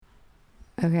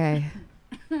Okay.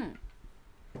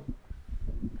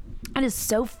 It is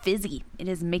so fizzy. It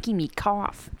is making me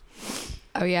cough.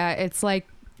 Oh yeah, it's like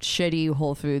shitty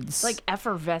Whole Foods. It's like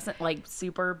effervescent, like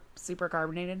super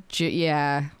carbonated.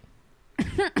 Yeah.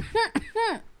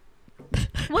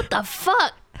 What the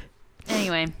fuck?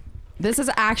 Anyway, this has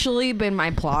actually been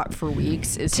my plot for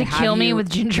weeks, is to kill me with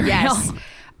ginger ale.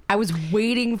 I was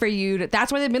waiting for you to.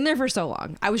 That's why they've been there for so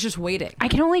long. I was just waiting. I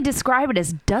can only describe it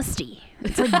as dusty.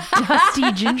 It's like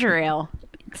dusty ginger ale.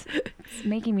 It's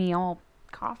making me all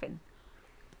coughing.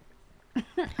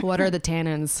 What are the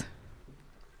tannins?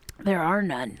 There are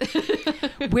none.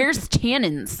 Where's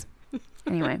tannins?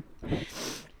 Anyway.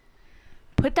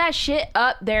 Put that shit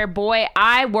up there, boy.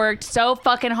 I worked so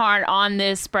fucking hard on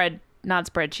this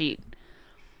spreadsheet.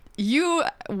 You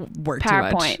worked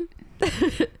PowerPoint. too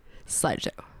much.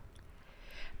 Slideshow.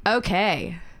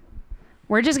 Okay.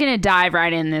 We're just going to dive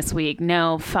right in this week.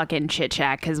 No fucking chit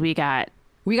chat because we got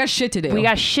shit to do. We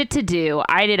got shit to do.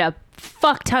 I did a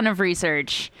fuck ton of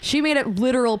research. She made a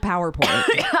literal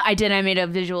PowerPoint. I did. I made a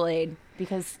visual aid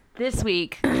because this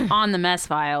week on the mess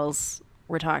files,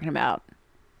 we're talking about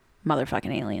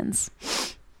motherfucking aliens.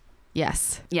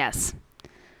 Yes. Yes.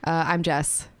 I'm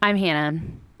Jess. I'm Hannah.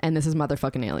 And this is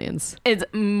motherfucking aliens. It's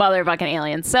motherfucking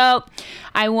aliens. So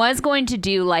I was going to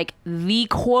do like the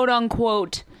quote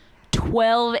unquote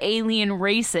 12 alien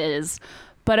races,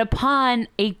 but upon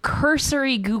a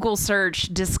cursory Google search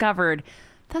discovered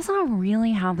that's not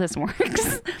really how this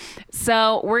works.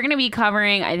 So we're going to be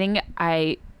covering, I think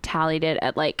I tallied it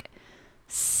at like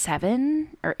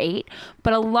 7 or 8,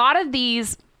 but a lot of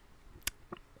these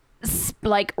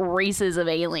like races of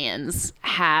aliens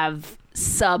have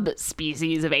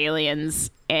subspecies of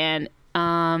aliens, and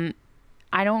I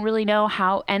don't really know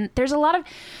how, and there's a lot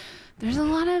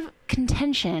of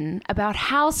contention about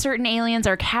how certain aliens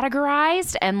are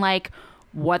categorized and like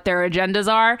what their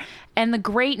agendas are. And the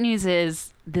great news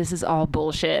is this is all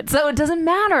bullshit, so it doesn't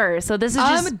matter. So this is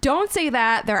just don't say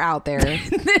that. They're out there.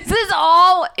 It's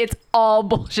all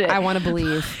bullshit. I want to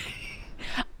believe.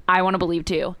 I want to believe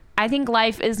too. I think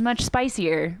life is much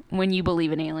spicier when you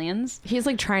believe in aliens. He's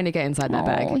like trying to get inside that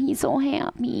bag. Oh, he's so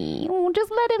happy. Oh, just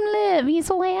let him live. He's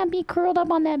so happy curled up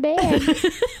on that bag.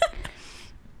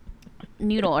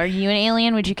 Noodle, are you an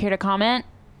alien? Would you care to comment?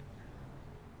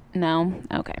 No?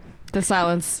 Okay. The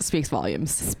silence speaks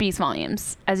volumes. Speaks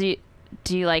volumes.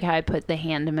 Do you like how I put the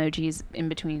hand emojis in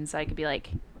between so I could be like,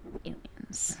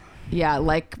 aliens? Yeah,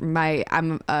 like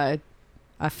I'm a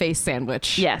face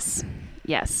sandwich. Yes.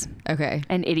 Yes. Okay.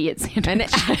 An idiot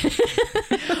sandwich.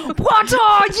 What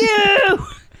are you?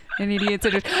 An idiot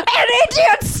sandwich. An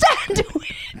idiot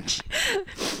sandwich.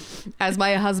 As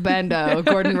my husband,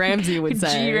 Gordon Ramsay would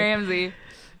say. G. Ramsay.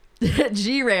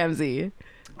 G. Ramsay.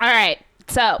 All right.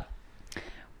 So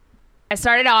I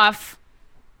started off.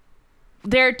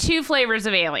 There are 2 flavors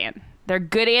of alien. They're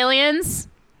good aliens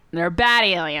and they're bad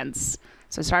aliens.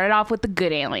 So I started off with the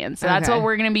good aliens. So that's what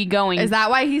we're going to be going. Is that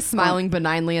why he's smiling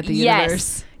benignly at the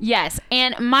universe? Yes.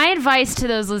 And my advice to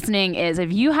those listening is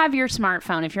if you have your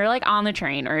smartphone, if you're like on the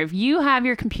train, or if you have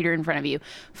your computer in front of you,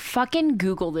 fucking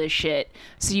Google this shit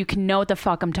so you can know what the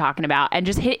fuck I'm talking about. And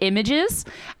just hit images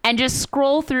and just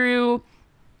scroll through.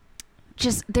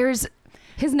 His nose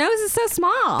is so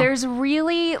small. There's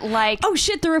really like... Oh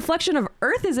shit, the reflection of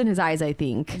Earth is in his eyes, I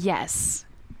think. Yes.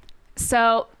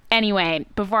 So... Anyway,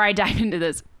 before I dive into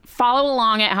this, follow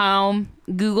along at home.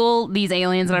 Google these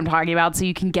aliens that I'm talking about so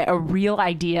you can get a real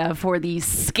idea for the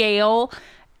scale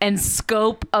and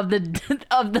scope of the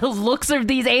looks of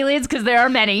these aliens, because there are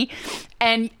many.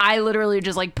 And I literally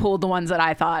just like pulled the ones that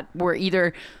I thought were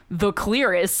either the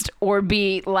clearest or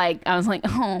be like, I was like,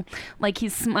 oh, like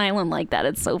he's smiling like that.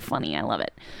 It's so funny. I love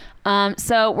it.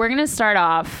 So we're going to start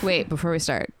off. Wait, before we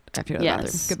start, I have to go to the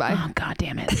bathroom. Goodbye. Oh, God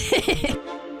damn it.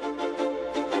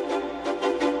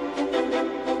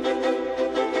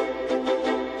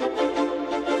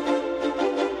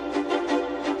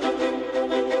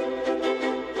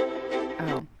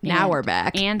 Now we're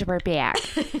back. And we're back.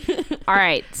 All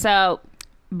right. So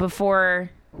before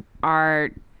our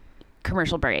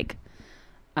commercial break,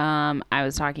 I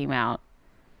was talking about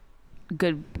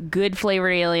good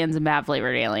flavored aliens and bad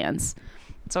flavored aliens.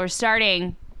 So we're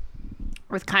starting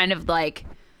with kind of like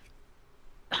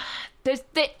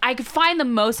I could find the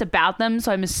most about them,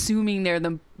 so I'm assuming they're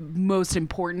the most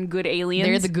important good aliens.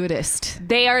 They're the goodest.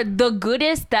 They are the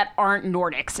goodest that aren't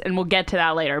Nordics, and we'll get to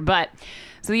that later. But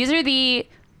so these are the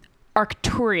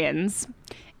Arcturians,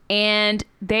 and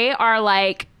they are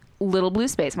like little blue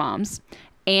space moms.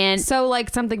 And so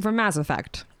like something from Mass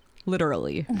Effect,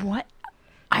 literally. What?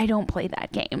 I don't play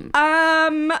that game.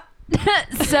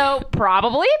 So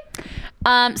probably.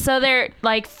 So they're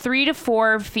like 3 to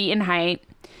 4 feet in height.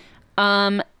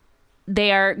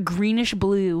 They are greenish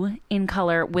blue in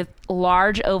color with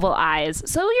large oval eyes.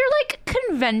 So you're like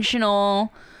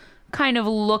conventional kind of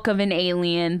look of an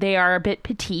alien. They are a bit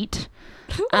petite.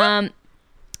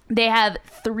 They have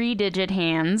 3-digit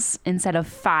hands instead of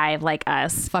 5 like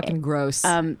us. Fucking gross.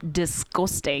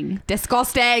 Disgusting.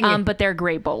 But they're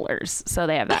great bowlers, so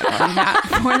they have that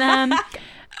going for them.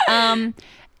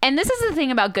 And this is the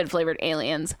thing about good flavored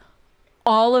aliens.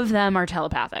 All of them are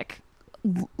telepathic.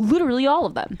 Literally all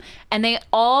of them. And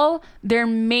their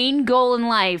main goal in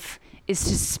life is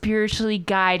to spiritually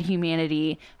guide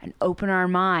humanity and open our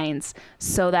minds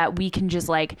so that we can just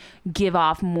like give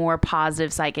off more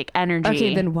positive psychic energy.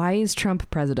 Okay, then why is Trump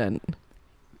president?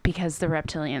 Because the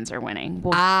reptilians are winning.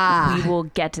 We will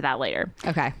get to that later.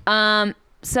 Okay.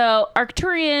 So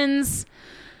Arcturians,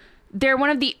 they're one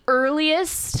of the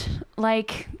earliest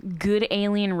like good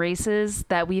alien races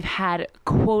that we've had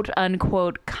quote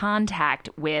unquote contact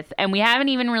with, and we haven't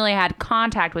even really had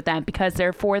contact with them because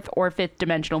they're 4th or 5th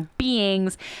dimensional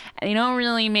beings and they don't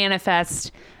really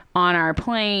manifest on our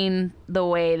plane the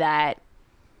way that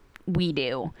we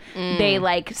do. They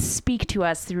like speak to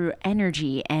us through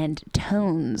energy and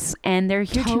tones, and they're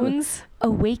here to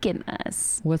awaken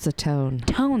us. What's a tone?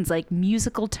 Tones, like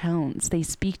musical tones. They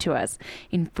speak to us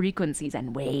in frequencies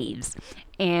and waves.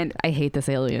 And I hate this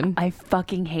alien. I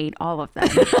fucking hate all of them.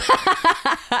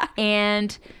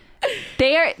 And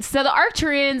so the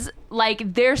Arcturians,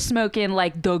 like, they're smoking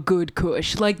like the good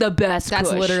kush, like the best That's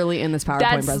kush. literally in this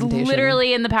PowerPoint presentation. That's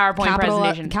literally in the PowerPoint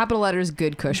presentation. Capital letters,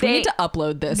 good kush. We need to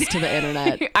upload this to the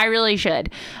internet. I really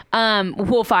should.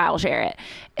 We'll file share it.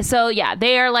 So yeah,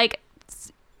 they are like,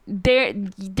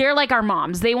 they're like our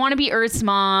moms. They want to be Earth's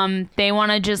mom. They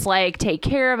want to just like take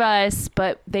care of us,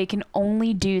 but they can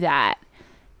only do that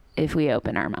if we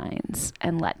open our minds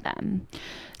and let them.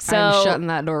 So I'm shutting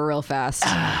that door real fast.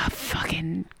 I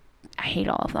hate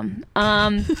all of them.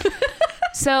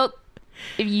 So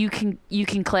if you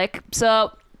can click.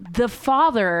 So the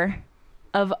father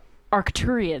of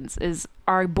Arcturians is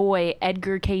our boy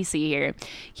Edgar Casey here.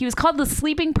 He was called the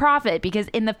Sleeping Prophet because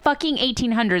in the fucking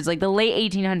 1800s, like the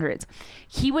late 1800s,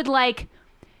 he would like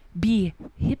be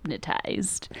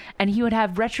hypnotized and he would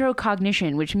have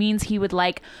retrocognition, which means he would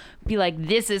like be like,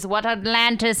 this is what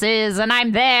Atlantis is, and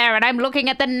I'm there, and I'm looking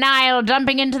at the Nile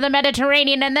dumping into the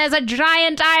Mediterranean, and there's a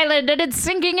giant island and it's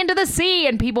sinking into the sea,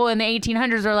 and people in the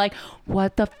 1800s are like,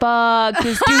 what the fuck,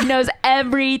 this dude knows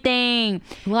everything.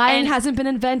 Lion hasn't been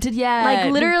invented yet,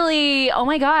 like literally. Oh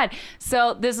my god.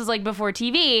 So this is like before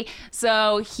TV,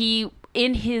 so he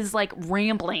in his like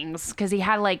ramblings, because he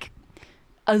had like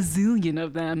a zillion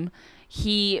of them,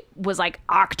 he was like,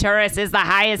 Arcturus is the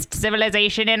highest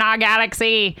civilization in our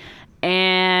galaxy.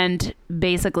 And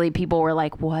basically people were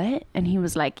like, what? And he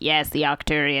was like, yes, the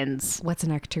Arcturians. What's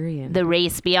an Arcturian? The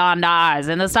race beyond ours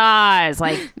in the stars.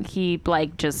 Like he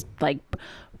like just like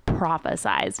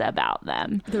prophesized about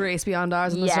them. The race beyond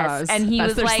ours in the stars. And he That's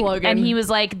was their like, slogan. and he was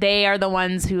like, they are the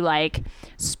ones who like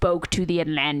spoke to the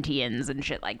Atlanteans and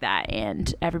shit like that.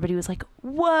 And everybody was like,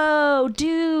 whoa,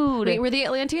 dude. Wait, were the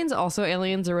Atlanteans also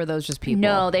aliens, or were those just people?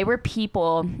 No, they were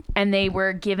people, and they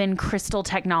were given crystal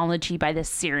technology by the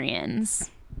Syrians,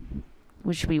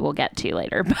 which we will get to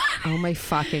later. Oh my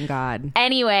fucking god.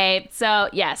 Anyway, so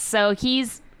yes, so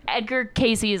Edgar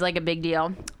Casey is like a big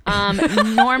deal.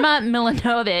 Norma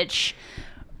Milanovic.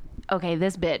 Okay,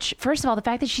 this bitch. First of all, the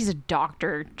fact that she's a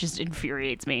doctor just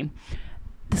infuriates me.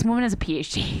 This woman has a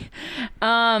PhD.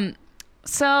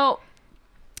 So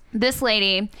this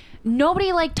lady,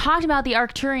 nobody like talked about the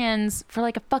Arcturians for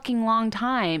like a fucking long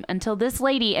time until this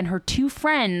lady and her 2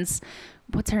 friends.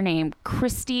 What's her name?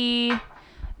 Christy.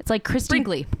 It's like Christy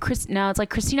Brinkley. No, it's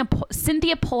like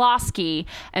Cynthia Pulaski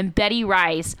and Betty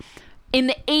Rice. In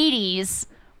the 80s,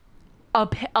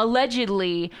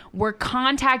 allegedly were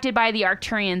contacted by the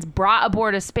Arcturians, brought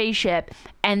aboard a spaceship,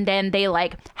 and then they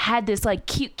like had this like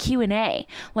cute Q&A,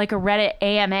 like a Reddit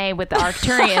AMA with the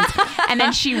Arcturians. And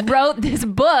then she wrote this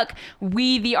book,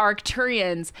 We the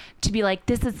Arcturians, to be like,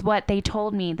 this is what they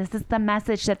told me, this is the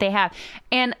message that they have.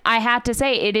 And I have to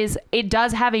say, it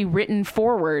does have a written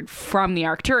foreword from the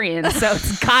Arcturians, so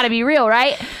it's gotta be real,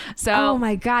 right? So oh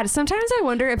my god, sometimes I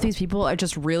wonder if these people are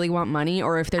just really want money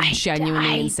or if they're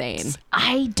genuinely insane.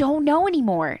 I don't know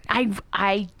anymore.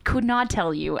 I could not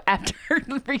tell you after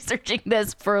researching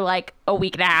this for like a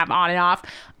week and a half on and off.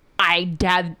 I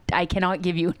cannot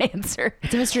give you an answer.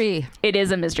 It's a mystery. It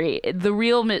is a mystery. The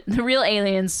real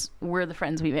aliens were the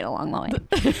friends we made along the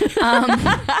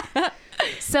way.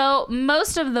 So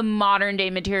most of the modern day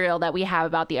material that we have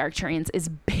about the Arcturians is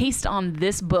based on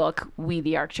this book, We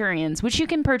the Arcturians, which you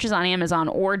can purchase on Amazon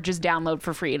or just download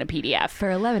for free in a PDF. For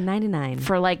 $11.99.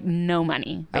 For like no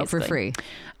money. Basically. Oh, for free.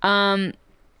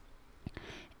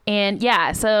 And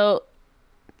yeah, so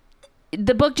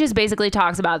the book just basically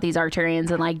talks about these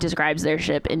Arcturians and like describes their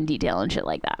ship in detail and shit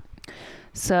like that.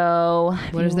 So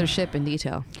what is their ship in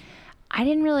detail? I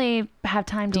didn't really have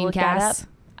time to look that up.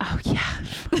 Oh yeah.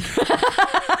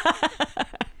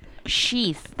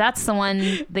 Sheath. That's the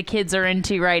one the kids are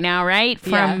into right now, right?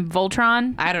 From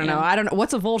Voltron. I don't know.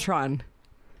 What's a Voltron?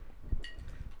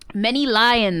 Many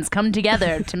lions come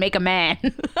together to make a man.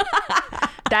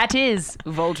 That is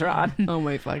Voltron. Oh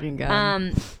my fucking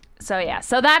god. So yeah.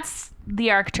 So that's the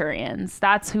Arcturians.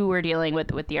 That's who we're dealing with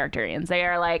the Arcturians. They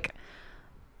are like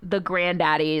the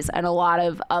granddaddies, and a lot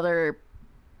of other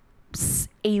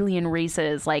alien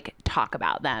races like talk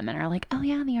about them and are like, oh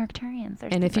yeah, the Arcturians.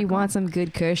 And if you want some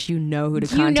good kush, you know who to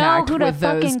contact with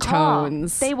those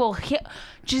tones. They will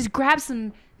just grab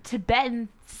some Tibetan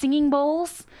singing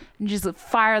bowls and just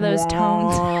fire those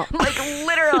tones. Like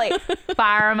literally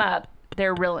fire them up.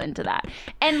 They're real into that.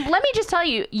 And let me just tell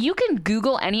you, you can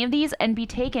Google any of these and be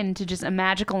taken to just a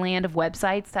magical land of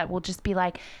websites that will just be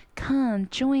like, come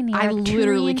join the Arcturian I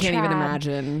literally can't tribe. even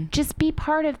imagine. Just be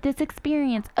part of this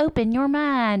experience. Open your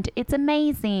mind. It's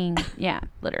amazing. Yeah,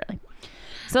 literally.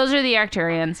 So those are the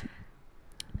Arcturians.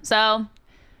 So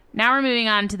now we're moving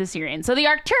on to the Sirians. So the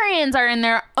Arcturians are in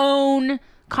their own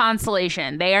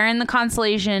constellation. They are in the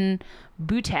constellation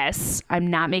Bootes. I'm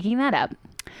not making that up.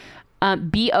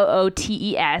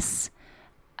 Bootes.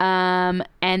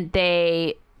 And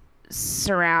they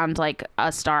surround like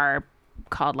a star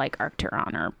called like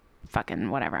Arcturon or fucking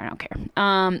whatever. I don't care.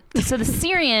 So the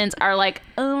Sirians are like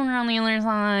over on the other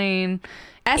side.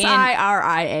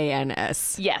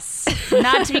 Sirians. Yes.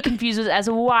 Not to be confused with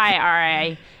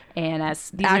Syrians.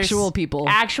 These actual people.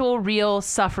 Actual, real,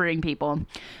 suffering people.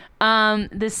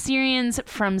 The Sirians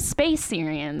from Space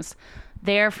Sirians,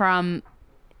 they're from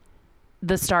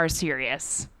the star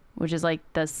Sirius, which is like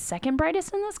the second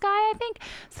brightest in the sky, I think.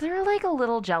 So they're like a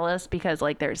little jealous because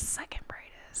like they're second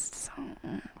brightest. So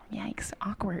yikes,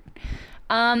 awkward.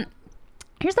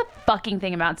 Here's the fucking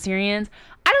thing about Sirians.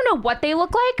 I don't know what they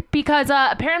look like because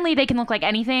apparently they can look like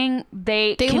anything.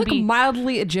 They look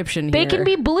mildly Egyptian here. They can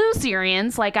be blue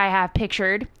Sirians like I have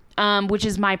pictured, which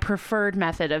is my preferred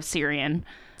method of Sirian.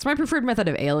 It's my preferred method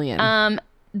of alien.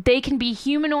 They can be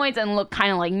humanoids and look kind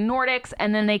of like Nordics,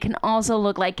 and then they can also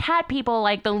look like cat people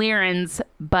like the Lyrans,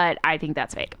 but I think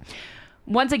that's fake.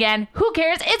 Once again, who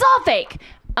cares? It's all fake.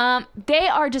 They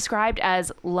are described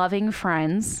as loving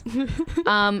friends.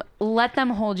 Let them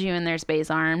hold you in their space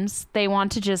arms. They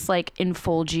want to just like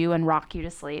enfold you and rock you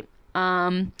to sleep.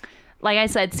 Like I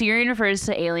said, Sirian refers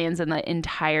to aliens in the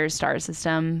entire star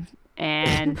system.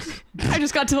 And I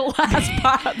just got to the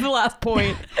last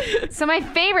point. So my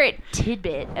favorite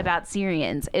tidbit about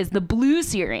Sirians is the blue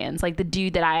Sirians, like the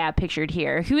dude that I have pictured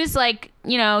here, who is like,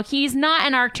 you know, he's not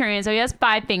an Arcturian, so he has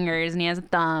 5 fingers and he has a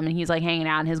thumb and he's like hanging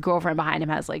out, and his girlfriend behind him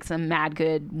has like some mad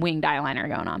good winged eyeliner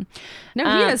going on. No,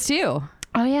 he does too.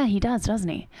 Oh yeah, he does, doesn't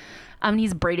he?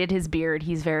 He's braided his beard.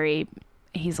 He's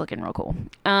looking real cool.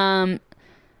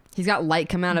 He's got light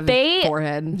coming out of his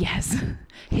forehead. Yes.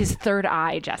 His third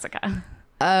eye, Jessica.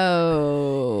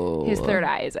 Oh. His third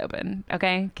eye is open.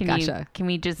 Okay? Can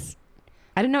we just...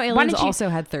 I didn't know aliens also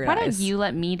had third eyes. Why don't you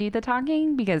let me do the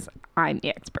talking? Because I'm the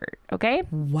expert. Okay?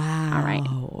 Wow. All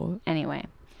right. Anyway.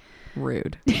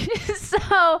 Rude.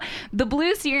 So, the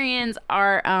blue Sirians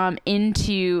are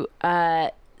into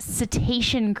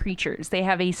cetacean creatures. They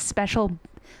have a special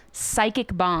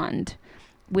psychic bond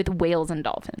with whales and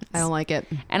dolphins. I don't like it.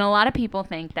 And a lot of people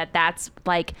think that that's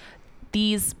like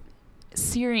these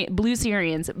blue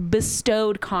Sirians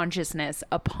bestowed consciousness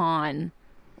upon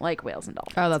like whales and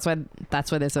dolphins. Oh,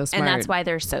 that's why they're so smart. And that's why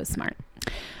they're so smart.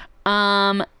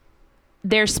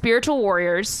 They're spiritual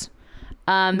warriors.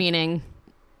 Meaning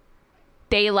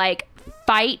they like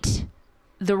fight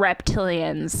the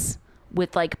reptilians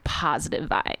with like positive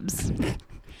vibes.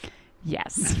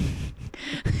 Yes.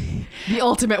 The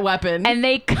ultimate weapon. And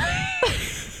they...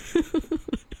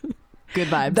 Good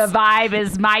vibes. The vibe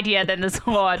is mightier than the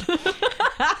sword.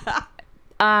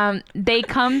 They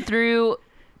come through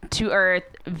to Earth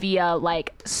via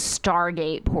like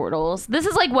Stargate portals. This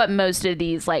is like what most of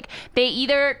these like... They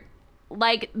either...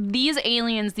 Like these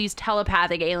aliens, these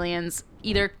telepathic aliens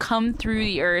either come through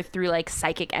the Earth through like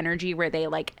psychic energy where they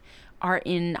like... are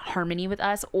in harmony with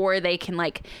us, or they can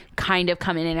like kind of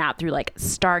come in and out through like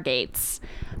stargates,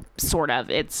 sort of.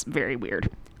 It's very weird.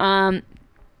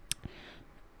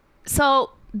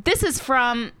 So this is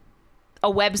from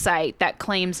a website that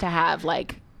claims to have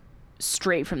like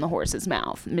straight from the horse's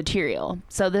mouth material.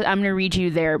 So I'm going to read you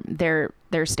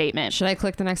their statement. Should I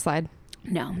click the next slide?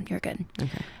 No, you're good.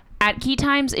 Okay. At key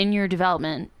times in your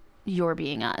development, your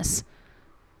being us,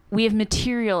 we have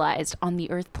materialized on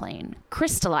the earth plane,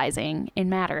 crystallizing in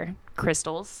matter.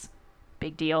 Crystals,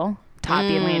 big deal, taught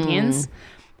the Atlanteans.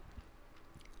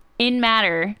 In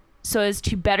matter, so as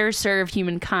to better serve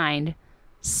humankind,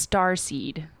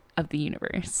 starseed of the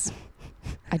universe.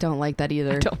 I don't like that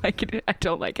either. I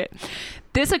don't like it.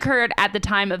 This occurred at the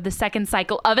time of the second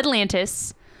cycle of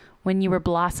Atlantis, when you were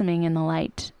blossoming in the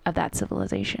light of that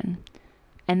civilization.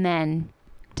 And then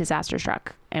disaster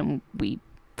struck and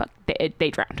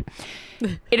they drowned.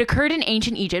 It occurred in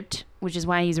ancient Egypt, which is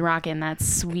why he's rocking that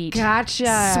sweet, sweet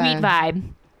vibe.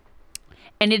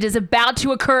 And it is about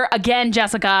to occur again,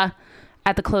 Jessica,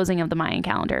 at the closing of the Mayan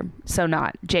calendar. So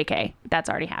not JK. That's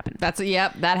already happened. That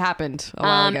happened a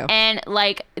while ago. And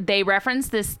like they reference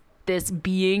this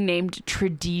being named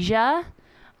Tradisia.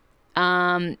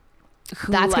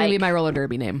 That's going to be my roller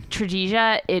derby name.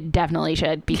 Tradisia, it definitely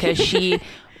should, because she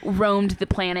roamed the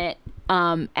planet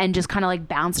and just kind of like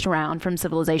bounced around from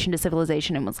civilization to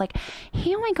civilization and was like,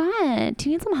 hey, oh my God, do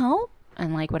you need some help?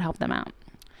 And like would help them out.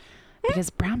 Because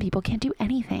brown people can't do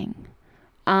anything.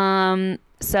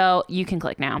 So you can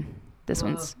click now. This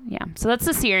one's, yeah. So that's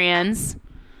the Syrians.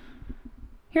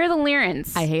 Here are the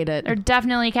Lyrans. I hate it. They're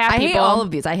definitely cat people. I hate people. all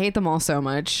of these. I hate them all so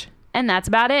much. And that's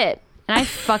about it. And I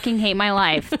fucking hate my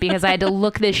life because I had to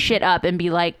look this shit up and be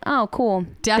like, oh, cool.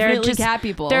 Definitely cat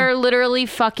people. They're literally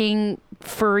fucking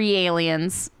furry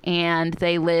aliens and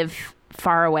they live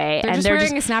far away. They're just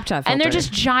wearing a Snapchat filter. And they're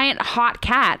just giant hot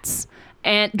cats.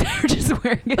 And they're just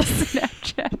wearing a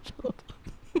Snapchat filter.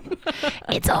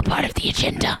 It's all part of the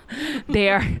agenda.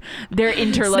 They're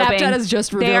interloping. Snapchat has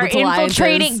just revealed its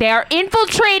alliances. They are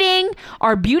infiltrating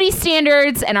our beauty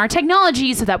standards and our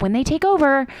technology so that when they take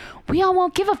over, we all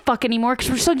won't give a fuck anymore because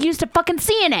we're so used to fucking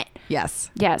seeing it. Yes,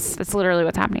 that's literally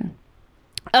what's happening.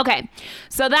 Okay,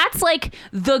 so that's like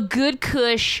the good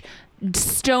Kush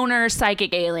stoner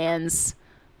psychic aliens.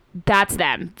 That's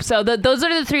them. So those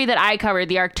are the three that I covered: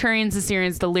 the Arcturians, the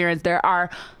Syrians, the Lyrans. There are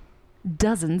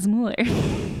dozens more.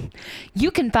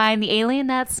 You can find the alien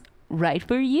that's right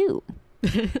for you.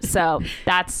 So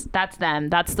that's them.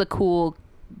 That's the cool,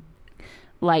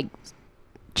 like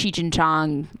Cheech and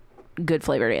Chong, good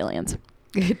flavored aliens.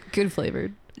 Good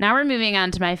flavored. Now we're moving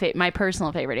on to my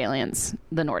personal favorite aliens,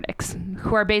 the Nordics,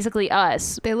 who are basically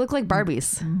us. They look like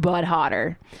Barbies, but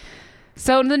hotter.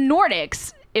 So the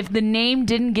Nordics, if the name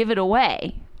didn't give it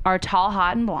away, are tall,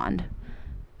 hot, and blonde,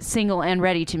 single and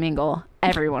ready to mingle.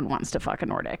 Everyone wants to fuck a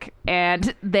Nordic,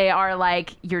 and they are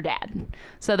like your dad.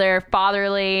 So they're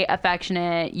fatherly,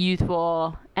 affectionate,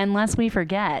 youthful, and lest we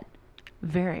forget,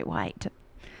 very white.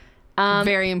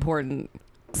 Very important.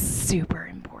 Super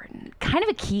important. Kind of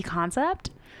a key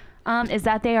concept is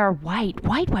that they are white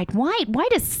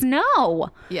as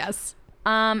snow. Yes.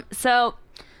 So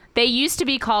they used to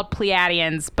be called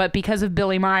Pleiadians, but because of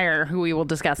Billy Meyer, who we will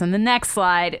discuss in the next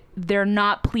slide, they're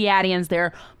not Pleiadians,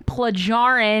 they're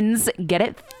Plagiarans. Get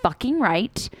it fucking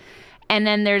right. And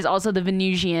then there's also the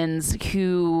Venusians,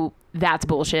 who, that's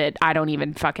bullshit. I don't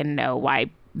even fucking know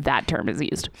why that term is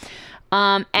used.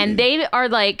 And they are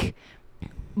like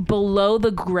below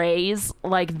the Greys,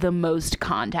 like the most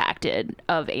contacted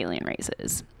of alien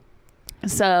races.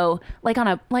 So like on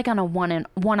a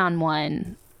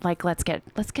one-on-one, like let's get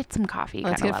some coffee.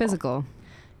 Let's get physical.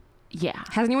 Yeah.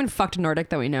 Has anyone fucked a Nordic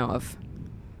that we know of?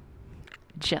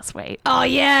 Just wait. Oh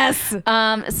yes.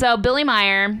 So Billy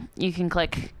Meyer, you can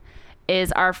click,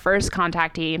 is our first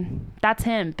contactee. That's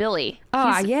him, Billy.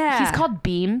 Oh yeah. He's called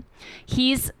Beam.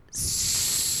 He's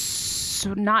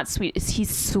not Swedish. He's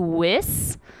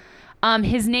Swiss.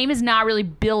 His name is not really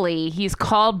Billy. He's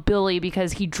called Billy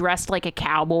because he dressed like a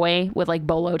cowboy with like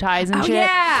bolo ties and shit.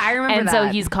 Yeah, I remember that. And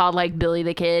so he's called like Billy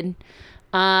the Kid.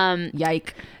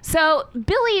 Yike. So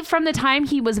Billy, from the time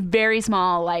he was very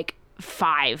small, like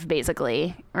 5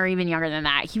 basically, or even younger than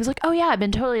that, he was like, oh yeah, I've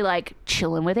been totally like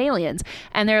chilling with aliens,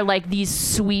 and they're like these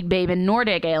sweet baby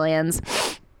Nordic aliens.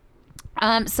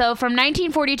 So from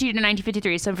 1942 to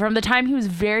 1953, so from the time he was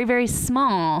very, very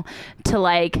small to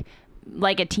like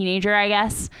a teenager, I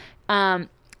guess,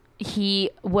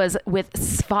 he was with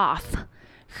Svath,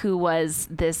 who was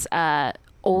this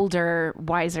older,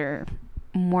 wiser,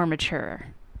 more mature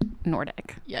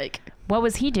Nordic. Yike. What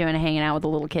was he doing hanging out with a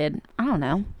little kid? I don't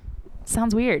know.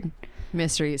 Sounds weird.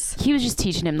 Mysteries. He was just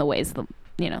teaching him the ways of the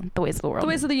world. The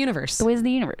ways of the universe. The ways of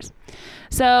the universe.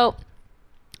 So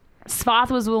Svath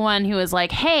was the one who was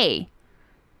like, hey,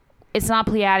 it's not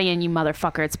Pleiadian, you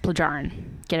motherfucker. It's Plagiaran.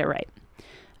 Get it right.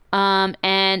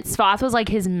 And Svath was like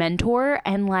his mentor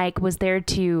and like was there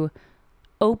to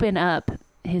open up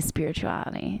his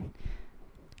spirituality.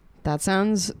 That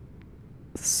sounds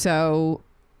so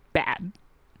Bad.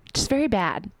 Just very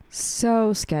bad.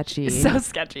 so sketchy. So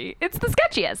sketchy. It's the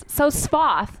sketchiest. So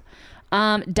Svath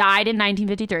died in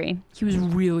 1953. He was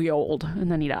really old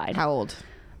and then he died. How old?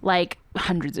 Like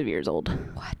hundreds of years old.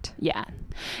 What? Yeah.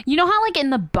 You know how like in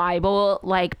the Bible,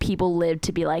 like people live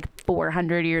to be like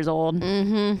 400 years old?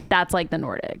 Mm-hmm. That's like the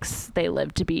Nordics. They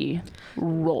live to be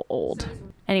real old.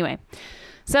 Anyway,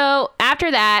 so after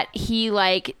that, he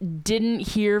like didn't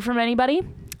hear from anybody.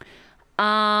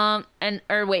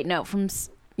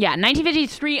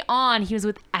 1953 on, he was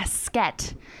with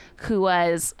Asket, who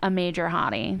was a major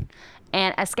hottie.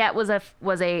 And Asket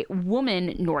was a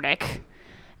woman Nordic,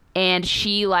 and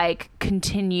she like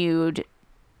continued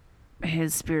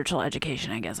his spiritual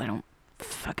education, I guess. I don't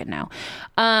fucking know.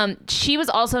 She was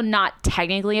also not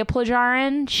technically a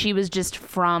Plejarin. She was just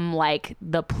from like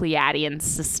the Pleiadian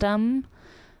system.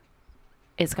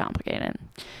 It's complicated.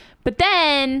 But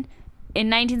then in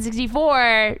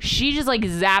 1964, she just like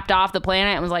zapped off the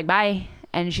planet and was like, bye.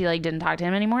 And she like didn't talk to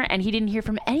him anymore. And he didn't hear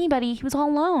from anybody. He was all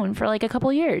alone for like a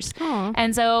couple years. Aww.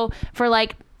 And so for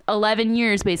like 11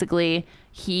 years, basically,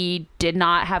 he did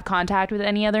not have contact with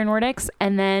any other Nordics.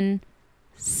 And then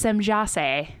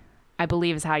Semjase, I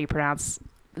believe is how you pronounce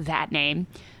that name,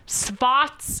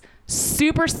 Svath's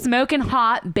super smoking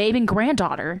hot babe and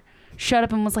granddaughter showed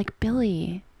up and was like,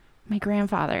 Billy, my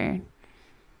grandfather,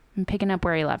 I'm picking up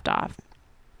where he left off.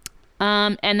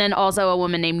 And then also a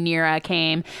woman named Nira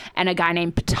came and a guy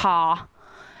named Ptah.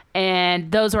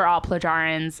 And those were all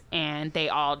Plejarans, and they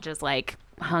all just like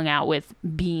hung out with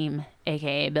Beam,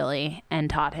 aka Billy, and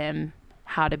taught him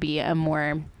how to be a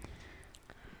more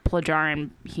Plejaran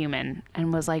human,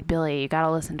 and was like, Billy, you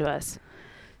gotta listen to us.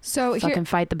 So fucking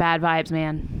fight the bad vibes,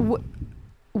 man.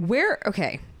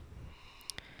 Okay.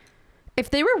 If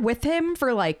they were with him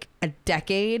for like a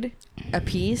decade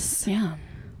apiece, Yeah.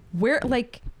 where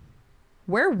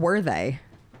were they?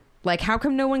 Like, how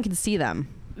come no one can see them?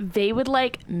 They would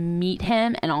like meet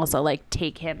him and also like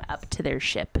take him up to their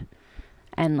ship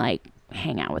and like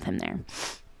hang out with him there.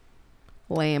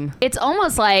 Lame. It's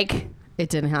almost like It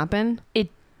didn't happen? it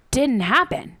didn't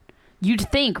happen. You'd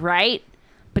think, right?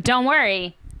 But don't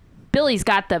worry. Billy's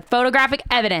got the photographic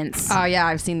evidence. Oh, yeah,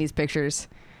 I've seen these pictures.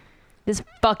 This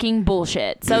fucking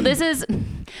bullshit. So this is,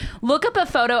 look up a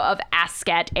photo of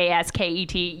Asket,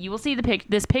 Asket. You will see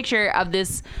this picture of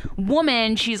this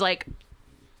woman. She's like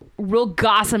real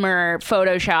gossamer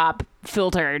Photoshop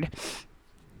filtered.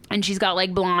 And she's got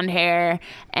like blonde hair,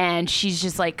 and she's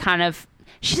just like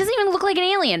she doesn't even look like an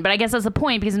alien, but I guess that's the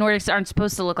point because Nordics aren't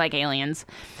supposed to look like aliens.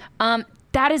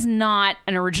 That is not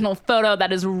an original photo.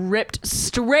 That is ripped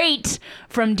straight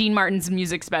from Dean Martin's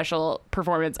music special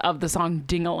performance of the song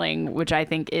Ding-a-ling, which I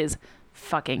think is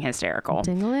fucking hysterical.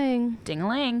 Ding-a-ling.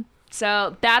 Ding-a-ling.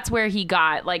 So that's where he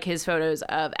got like his photos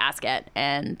of Asket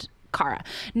and Kara.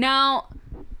 Now,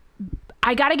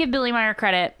 I gotta give Billy Meyer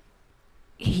credit.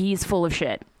 He's full of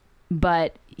shit,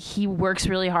 but he works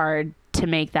really hard to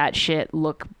make that shit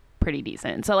look pretty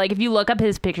decent. So like if you look up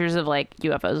his pictures of like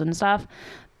UFOs and stuff,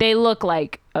 they look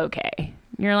like okay.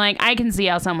 You're like, I can see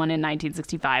how someone in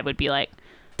 1965 would be like,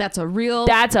 That's a real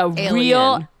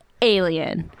real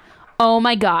alien. Oh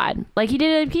my god. Like he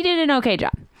did an okay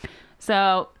job.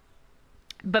 So,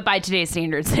 but by today's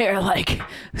standards, they're like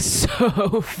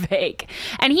so fake.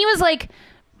 And he was like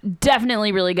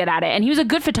definitely really good at it, and he was a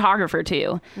good photographer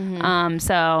too. Mm-hmm.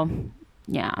 So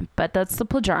yeah, but that's the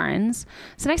Plejarans.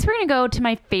 So next we're going to go to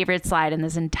my favorite slide in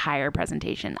this entire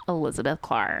presentation, Elizabeth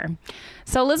Clark.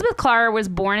 So Elizabeth Clark was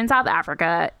born in South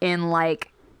Africa in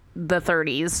like the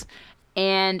 30s,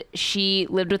 and she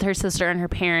lived with her sister and her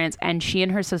parents, and she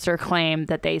and her sister claimed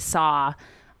that they saw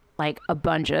like a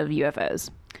bunch of UFOs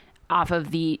off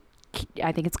of the,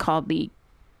 I think it's called the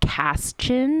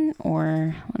Caschin,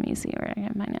 or let me see where I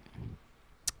can find it.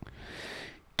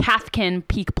 Cathkin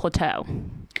Peak Plateau.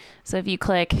 So if you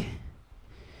click,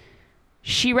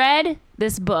 she read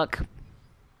this book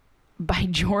by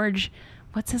George,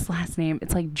 what's his last name?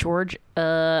 It's like George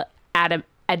Adamski.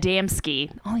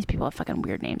 All these people have fucking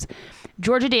weird names.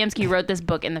 George Adamski wrote this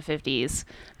book in the 50s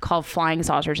called Flying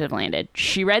Saucers Have Landed.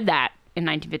 She read that in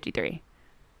 1953.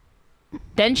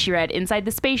 Then she read Inside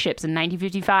the Spaceships in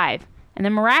 1955. And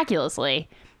then miraculously,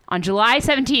 on July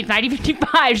 17th,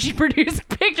 1955, she produced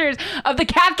pictures of the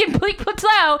Cathkin Peak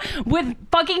Plateau with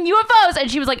fucking UFOs. And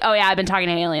she was like, oh yeah, I've been talking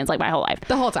to aliens like my whole life.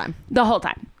 The whole time. The whole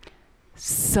time.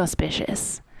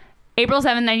 Suspicious. April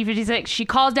 7th, 1956, she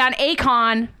calls down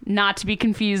Akon, not to be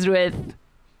confused with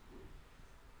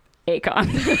Akon.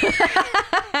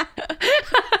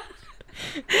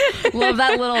 Love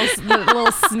that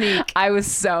little sneak. I was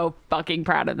so fucking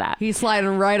proud of that. He's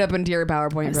sliding right up into your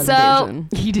PowerPoint presentation.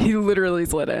 So he literally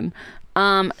slid in.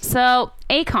 So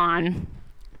Akon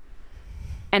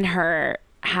and her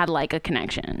had like a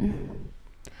connection.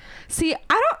 See,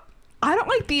 I don't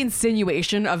like the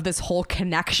insinuation of this whole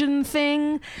connection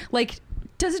thing. Like,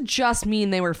 does it just mean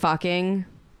they were fucking?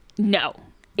 No,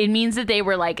 it means that they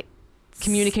were like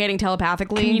communicating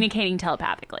telepathically.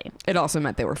 It also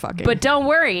meant they were fucking. But don't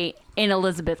worry, in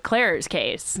Elizabeth Clare's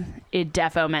case, it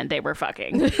defo meant they were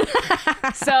fucking.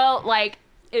 So, like,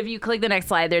 if you click the next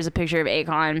slide, there's a picture of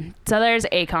Akon. So there's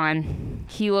Akon.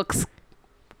 He looks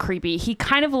creepy. He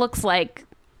kind of looks like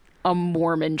a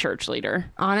Mormon church leader.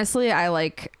 Honestly, I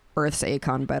like Earth's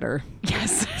Akon better.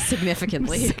 Yes.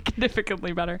 Significantly.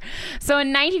 Significantly better. So in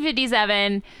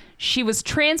 1957, she was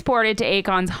transported to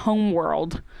Akon's home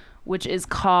world, which is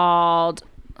called,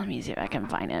 let me see if I can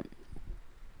find it.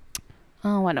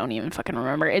 Oh, I don't even fucking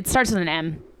remember. It starts with an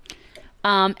M.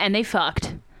 And they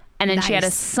fucked. And then she had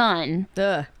a son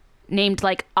named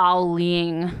like Al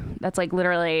Ling. That's like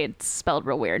literally, it's spelled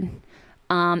real weird.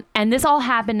 And this all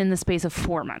happened in the space of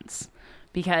 4 months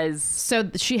because.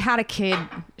 So she had a kid.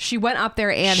 She went up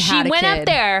there and had a kid. She went up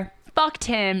there, fucked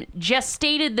him,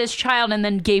 gestated this child, and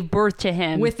then gave birth to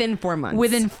him. Within 4 months.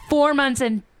 Within 4 months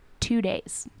and 2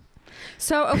 days.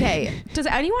 So, okay. Does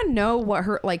anyone know what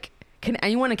her, like, can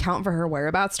anyone account for her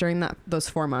whereabouts during those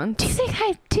 4 months? Do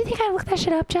you think I looked that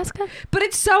shit up, Jessica? But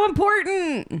it's so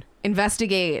important.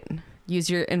 Investigate. Use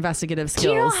your investigative skills. Do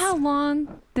you know how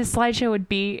long this slideshow would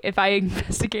be if I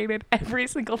investigated every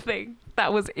single thing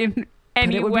that was in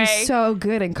any way? It would be so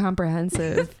good and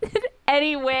comprehensive. In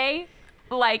any way,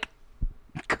 like,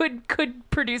 could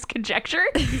produce conjecture?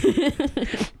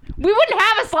 We wouldn't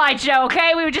have a slideshow,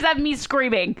 okay? We would just have me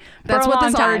screaming. That's what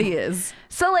this time. already is.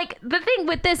 So, like, the thing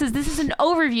with this is an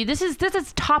overview. This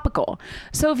is topical.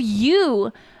 So if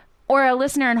you or a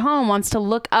listener at home wants to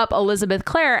look up Elizabeth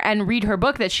Clare and read her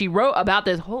book that she wrote about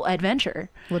this whole adventure.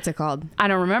 What's it called? I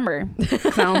don't remember.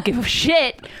 'Cause I don't give a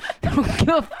shit. I don't give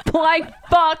a flying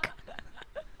fuck.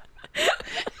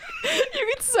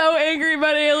 You get so angry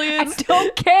about aliens. I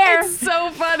don't care. It's so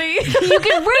funny. You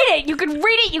can read it. You can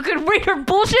read it. You can read her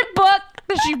bullshit book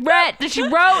that she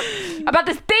wrote about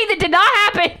this thing that did not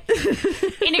happen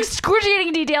in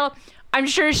excruciating detail. I'm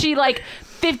sure she like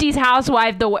 50s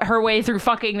housewife her way through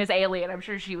fucking this alien. I'm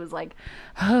sure she was like,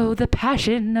 oh, the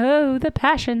passion. Oh, the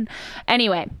passion.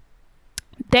 Anyway,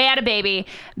 they had a baby.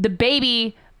 The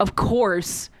baby, of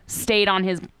course, stayed on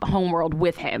his homeworld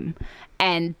with him.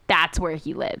 And that's where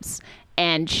he lives.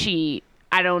 And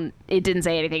it didn't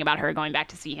say anything about her going back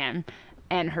to see him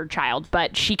and her child.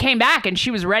 But she came back and she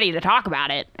was ready to talk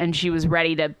about it. And she was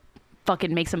ready to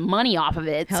fucking make some money off of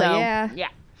it. Hell yeah. Yeah.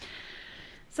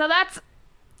 So that's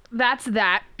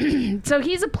that. So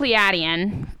he's a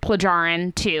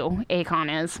Pleiadian too,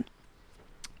 Akon is.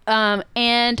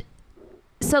 And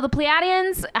so the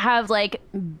Pleiadians have like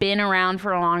been around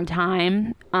for a long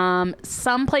time.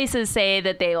 Some places say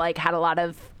that they like had a lot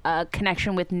of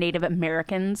connection with Native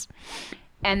Americans,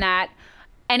 and that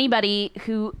anybody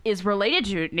who is related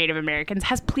to Native Americans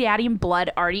has Pleiadian blood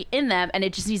already in them, and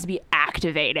it just needs to be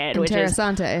activated, which is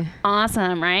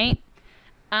awesome, right?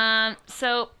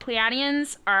 So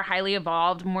Pleiadians are highly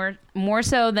evolved, more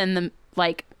so than the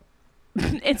like.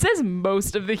 It says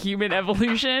most of the human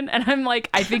evolution, and I'm like,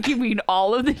 I think you mean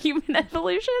all of the human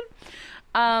evolution.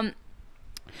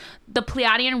 The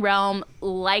Pleiadian realm,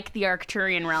 like the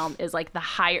Arcturian realm, is like the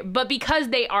higher, but because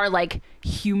they are like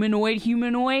humanoid,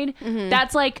 mm-hmm.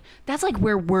 that's like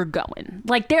where we're going.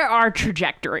 Like they're our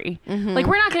trajectory. Mm-hmm. Like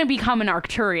we're not going to become an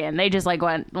Arcturian. They just like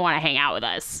want to hang out with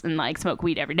us and like smoke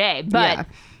weed every day. But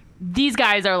these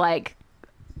guys are like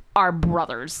our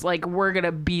brothers. Like we're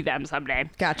gonna be them someday.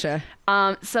 Gotcha.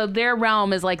 So their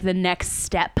realm is like the next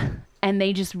step, and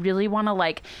they just really want to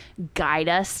like guide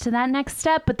us to that next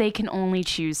step, but they can only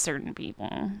choose certain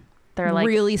people. They're like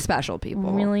really special people.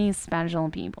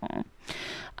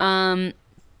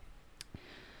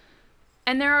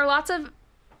 And there are lots of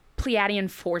Pleiadian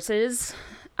forces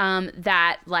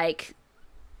that like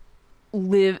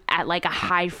live at like a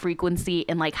high frequency,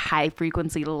 and like high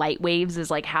frequency light waves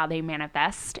is like how they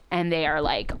manifest, and they are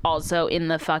like also in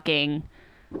the fucking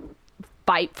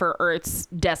fight for Earth's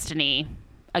destiny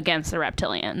against the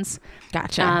reptilians.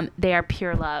 Gotcha. They are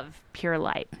pure love, pure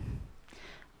light.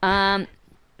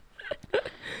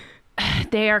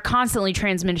 They are constantly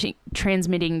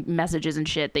transmitting messages and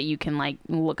shit that you can like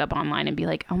look up online and be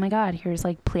like, oh my god, here's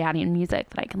like Pleiadian music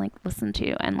that I can like listen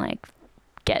to and like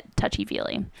get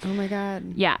touchy-feely. Oh my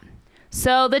god. Yeah.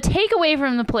 So the takeaway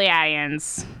from the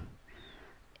Pleiadians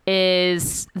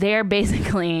is they're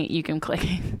basically, you can click.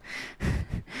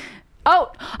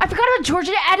 Oh, I forgot about George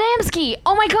Adamski.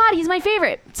 Oh my God, he's my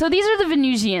favorite. So these are the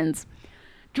Venusians.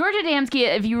 George Adamski,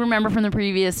 if you remember from the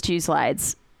previous 2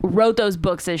 slides, wrote those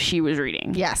books as she was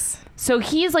reading. Yes. So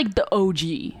he's like the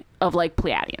OG of like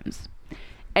Pleiadians.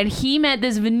 And he met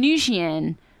this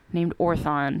Venusian named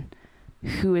Orthon,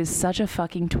 who is such a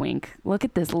fucking twink. Look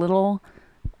at this little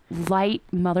light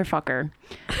motherfucker.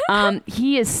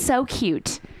 He is so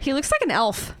cute. He looks like an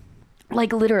elf.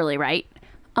 Like literally, right?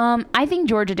 I think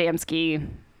George Adamski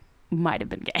might have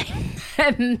been gay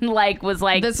and like was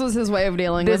like, this was his way of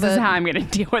dealing with it. This is how I'm going to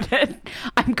deal with it.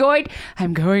 I'm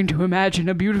going to imagine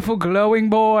a beautiful glowing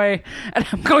boy and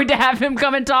I'm going to have him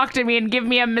come and talk to me and give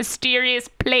me a mysterious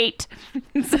plate.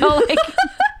 So like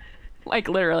like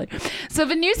literally. So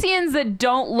Venusians that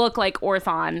don't look like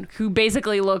Orthon, who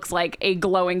basically looks like a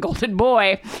glowing golden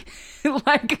boy,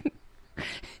 like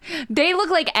they look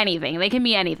like anything. They can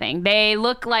be anything. They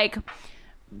look like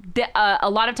a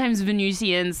lot of times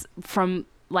Venusians from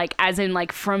like as in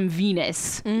like from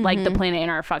Venus, like the planet in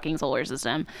our fucking solar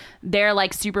system, they're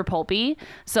like super pulpy.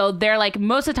 So they're like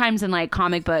most of the times in like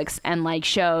comic books and like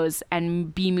shows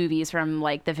and B movies from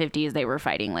like the 50s, they were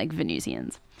fighting like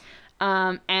Venusians.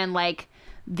 And like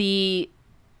the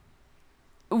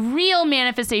real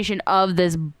manifestation of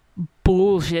this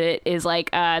bullshit is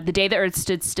like the day the Earth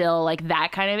stood still, like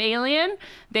that kind of alien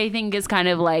they think is kind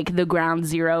of like the ground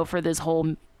zero for this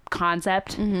whole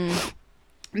concept.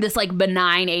 This like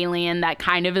benign alien that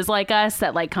kind of is like us,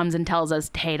 that like comes and tells us,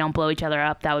 hey, don't blow each other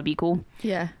up, that would be cool.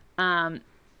 Yeah.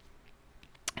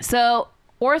 So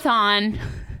Orthon,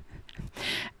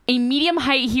 a medium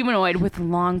height humanoid with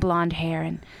long blonde hair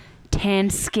and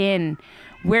tanned skin,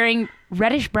 wearing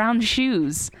reddish brown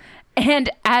shoes, and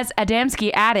as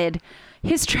Adamski added,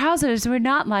 his trousers were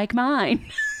not like mine.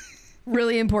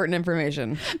 Really important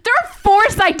information. There are 4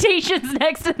 citations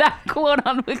next to that quote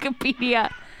on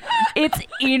Wikipedia. It's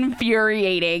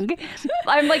infuriating.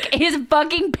 I'm like, his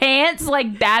fucking pants,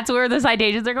 like that's where the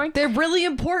citations are going. They're really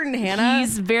important, Hannah.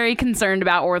 He's very concerned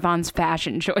about Orthon's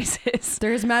fashion choices.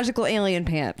 They're his magical alien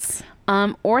pants.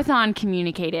 Orthon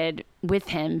communicated with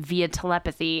him via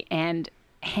telepathy and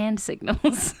hand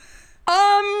signals.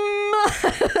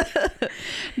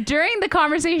 During the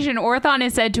conversation, Orthon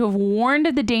is said to have warned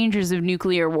of the dangers of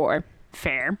nuclear war.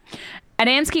 Fair.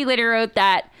 Adamski later wrote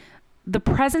that the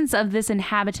presence of this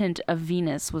inhabitant of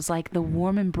Venus was like the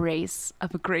warm embrace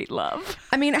of a great love.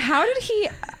 I mean, how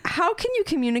can you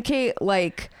communicate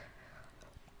like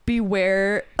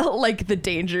beware, like the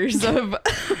dangers of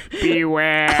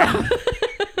beware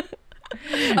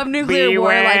of nuclear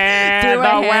war, like through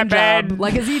a hand job?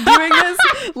 Like, is he doing this?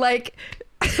 Like,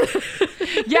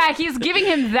 yeah, he's giving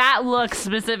him that look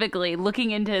specifically,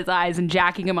 looking into his eyes and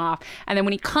jacking him off. And then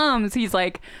when he comes, he's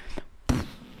like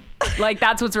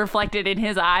that's what's reflected in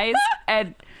his eyes.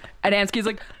 And Adamski's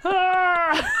like,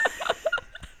 ah!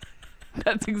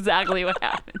 That's exactly what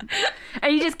happened.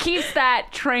 And he just keeps that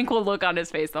tranquil look on his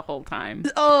face the whole time.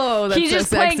 Oh, that's he's so just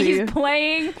sexy.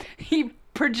 playing. He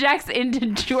projects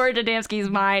into George Adamski's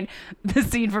mind the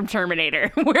scene from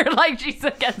Terminator, where like she's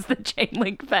against the chain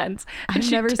link fence.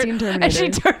 I've never seen Terminator. And she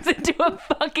turns into a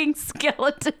fucking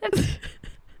skeleton.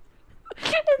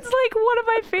 It's like one of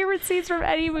my favorite scenes from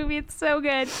any movie. It's so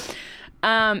good.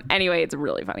 Anyway, it's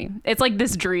really funny. It's like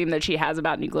this dream that she has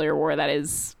about nuclear war that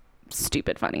is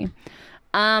stupid funny.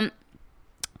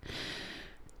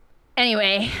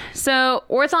 Anyway, so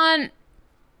Orthon,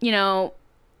 you know,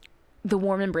 the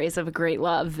warm embrace of a great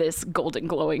love, this golden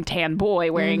glowing tan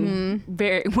boy wearing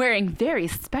very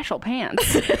special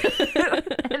pants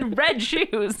and red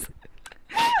shoes.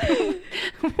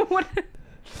 What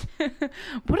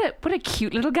a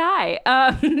cute little guy.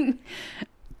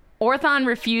 Orthon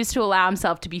refused to allow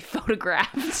himself to be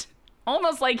photographed.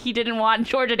 Almost like he didn't want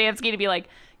George Adamski to be like,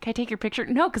 can I take your picture?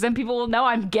 No, because then people will know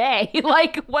I'm gay.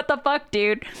 Like, what the fuck,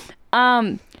 dude?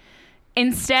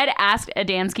 Instead asked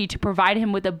Adamski to provide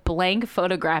him with a blank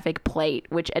photographic plate,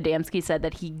 which Adamski said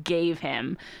that he gave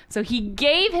him. So he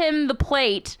gave him the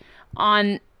plate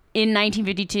in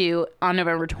 1952 on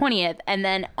November 20th. And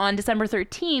then on December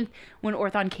 13th, when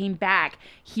Orthon came back,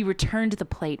 he returned the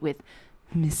plate with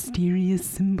mysterious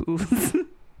symbols.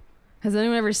 Has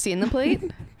anyone ever seen the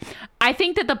plate? I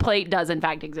think that the plate does in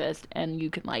fact exist, and you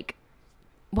can like,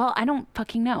 well, I don't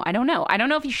fucking know. I don't know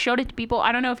if he showed it to people.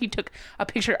 I don't know if he took a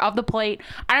picture of the plate.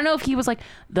 I don't know if he was like,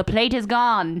 the plate is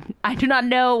gone. I do not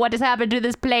know what has happened to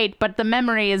this plate, but the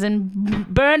memory is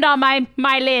burned on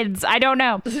my lids. I don't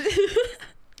know.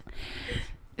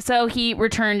 So he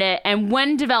returned it, and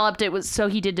when developed,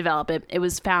 he did develop it. It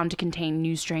was found to contain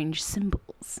new strange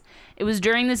symbols. It was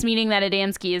during this meeting that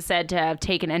Adamski is said to have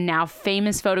taken a now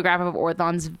famous photograph of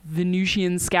Orthon's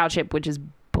Venusian scout ship, which is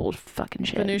bull fucking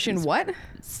shit. Venusian what?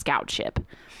 Scout ship.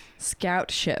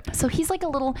 Scout ship. So he's like a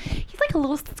little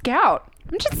scout.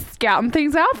 I'm just scouting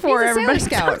things out for everybody.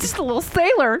 Scout. I'm just a little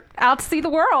sailor out to see the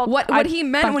world. What he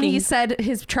meant when he said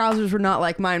his trousers were not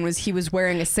like mine was he was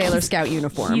wearing a Sailor Scout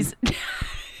uniform.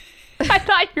 I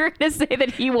thought you were going to say that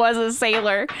he was a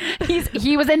sailor.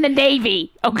 He was in the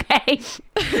Navy, okay?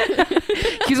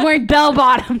 He was wearing bell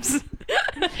bottoms.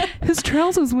 His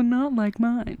trousers were not like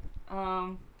mine.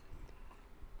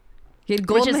 He had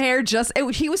golden hair.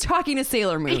 He was talking to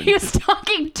Sailor Moon. He was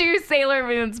talking to Sailor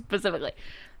Moon specifically.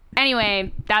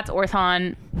 Anyway, that's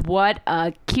Orthon. What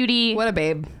a cutie. What a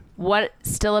babe. What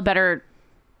still a better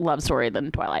love story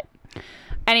than Twilight.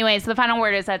 Anyway, so the final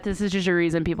word is that this is just a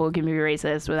reason people can be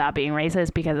racist without being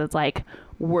racist, because it's like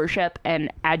worship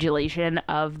and adulation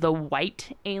of the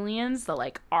white aliens, the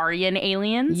like Aryan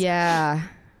aliens. Yeah,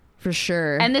 for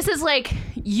sure. And this is like,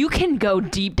 you can go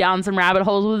deep down some rabbit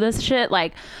holes with this shit,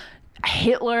 like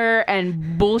Hitler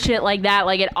and bullshit like that.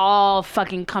 Like it all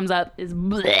fucking comes up is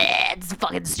it's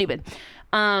fucking stupid.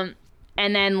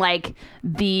 And then like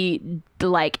the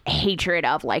like hatred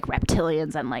of like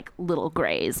reptilians and like little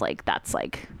grays, like that's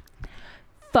like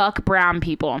fuck brown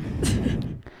people.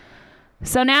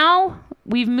 So now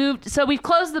we've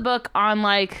closed the book on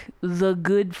like the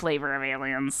good flavor of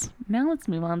aliens. Now let's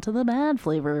move on to the bad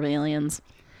flavor of aliens.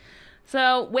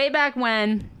 So way back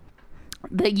when,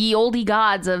 the ye olde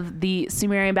gods of the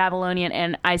Sumerian, Babylonian,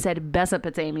 and I said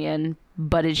Mesopotamian,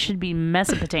 but it should be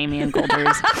Mesopotamian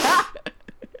cultures.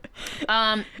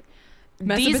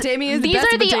 Mesopotamia is these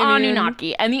are the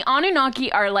Anunnaki, and the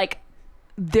Anunnaki are like,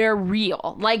 they're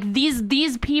real. Like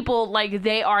these people, like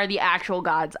they are the actual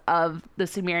gods of the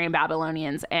Sumerian,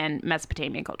 Babylonians, and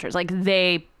Mesopotamian cultures. Like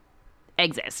they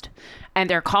exist, and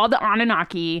they're called the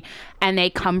Anunnaki, and they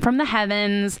come from the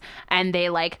heavens, and they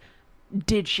like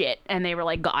did shit, and they were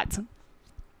like gods.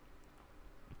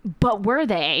 But were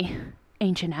they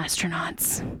ancient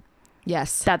astronauts?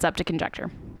 Yes. That's up to conjecture.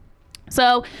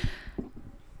 So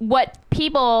what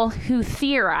people who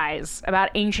theorize about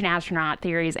ancient astronaut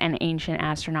theories and ancient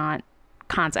astronaut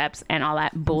concepts and all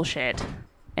that bullshit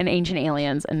and ancient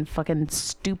aliens and fucking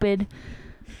stupid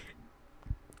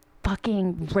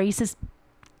fucking racist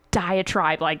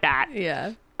diatribe like that.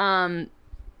 Yeah.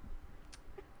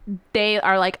 They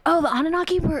are like, oh, the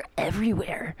Anunnaki were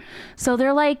everywhere. So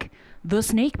they're like the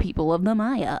snake people of the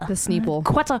Maya. The Sneeple.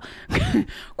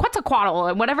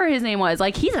 Quetzalcoatl, whatever his name was.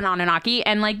 Like, he's an Anunnaki,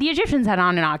 and like the Egyptians had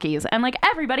Anunnakis, and like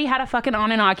everybody had a fucking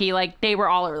Anunnaki. Like, they were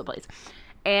all over the place.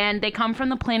 And they come from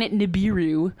the planet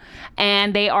Nibiru,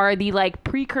 and they are the like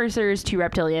precursors to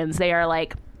reptilians. They are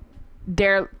like,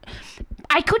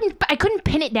 I couldn't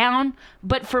pin it down,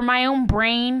 but for my own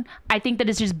brain, I think that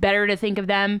it's just better to think of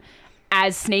them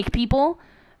as snake people.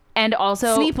 And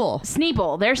also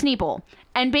Sneeple. They're Sneeple.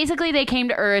 And basically they came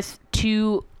to Earth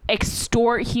to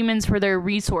extort humans for their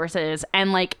resources,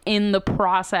 and like in the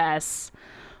process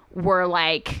were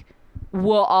like,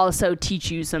 we'll also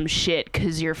teach you some shit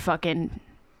because you're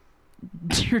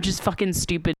just fucking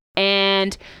stupid.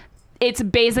 And it's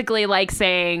basically like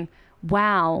saying,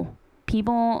 wow,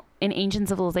 people in ancient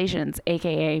civilizations,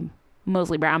 aka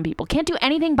mostly brown people, can't do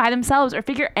anything by themselves or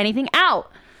figure anything out,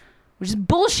 which is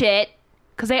bullshit,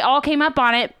 because they all came up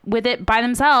on it with it by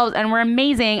themselves and were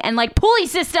amazing. And like, pulley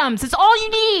systems, it's all you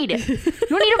need. You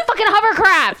don't need a fucking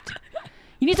hovercraft.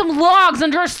 You need some logs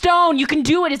under a stone. You can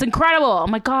do it. It's incredible. Oh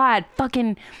my God.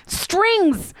 Fucking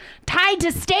strings tied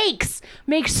to stakes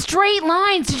make straight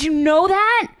lines. Did you know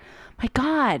that? My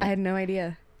God. I had no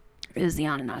idea. It is the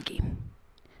Anunnaki.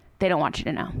 They don't want you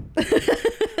to know.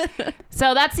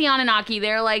 So that's the Anunnaki.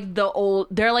 They're like the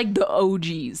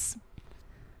OGs.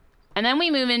 And then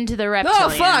we move into the reptilians. Oh,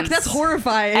 fuck. That's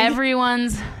horrifying.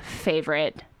 Everyone's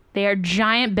favorite. They are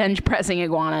giant bench pressing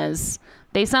iguanas.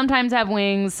 They sometimes have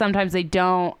wings. Sometimes they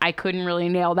don't. I couldn't really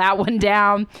nail that one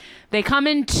down. They come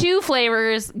in two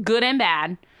flavors, good and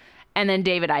bad. And then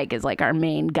David Icke is like our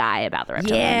main guy about the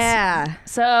reptilians. Yeah.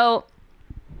 So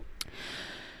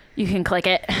you can click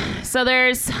it. So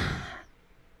there's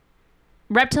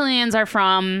reptilians are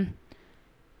from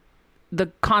the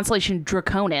constellation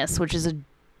Draconis, which is a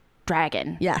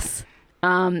dragon. Yes.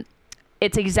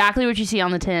 It's exactly what you see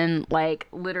on the tin. Like,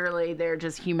 literally, they're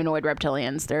just humanoid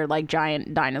reptilians. They're like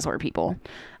giant dinosaur people.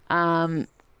 And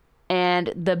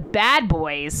the bad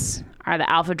boys are the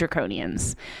Alpha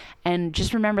Draconians. And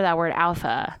just remember that word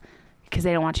alpha, because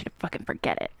they don't want you to fucking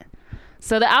forget it.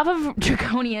 So the Alpha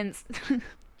Draconians,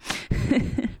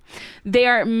 They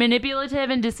are manipulative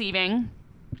and deceiving.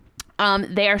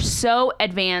 They are so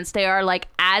advanced. They are like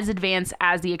as advanced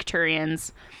as the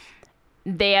Arcturians.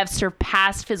 They have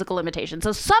surpassed physical limitations.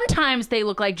 So sometimes they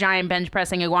look like giant bench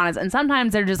pressing iguanas, and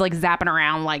sometimes they're just like zapping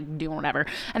around, like doing whatever.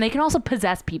 And they can also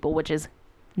possess people, which is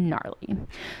gnarly.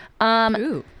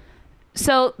 Ooh.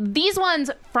 So these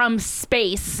ones from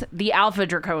space, the Alpha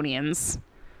Draconians,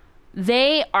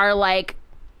 they are like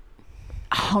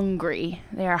hungry.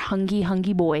 They are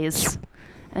hungry boys.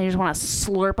 And they just want to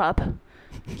slurp up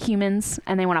humans,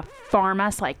 and they want to farm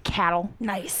us like cattle.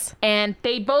 Nice. And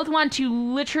they both want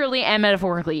to literally and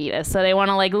metaphorically eat us. So they want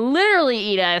to like literally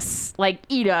eat us.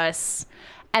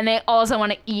 And they also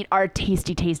want to eat our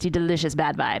tasty, delicious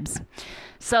bad vibes.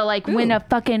 So like when a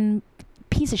fucking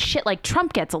piece of shit like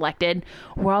Trump gets elected,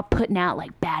 we're all putting out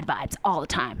like bad vibes all the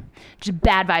time. Just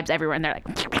bad vibes everywhere. And they're like,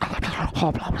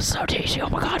 oh, blah, blah, so tasty. Oh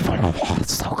my God. Oh,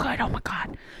 it's so good. Oh my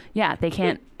God. Yeah, they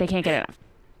can't get enough.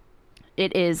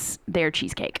 It is their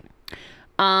cheesecake.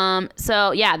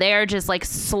 So yeah, they are just like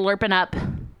slurping up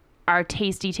our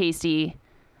tasty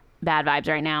bad vibes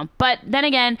right now. But then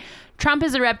again, Trump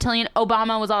is a reptilian.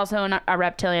 Obama was also a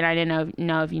reptilian. I didn't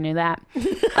know if you knew that.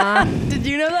 Did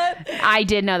you know that? I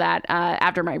did know that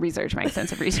after my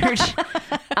extensive research.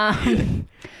 Every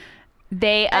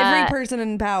person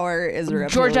in power is a reptilian.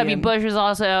 George W. Bush is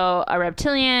also a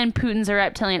reptilian. Putin's a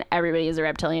reptilian. Everybody is a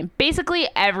reptilian. Basically,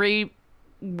 every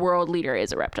world leader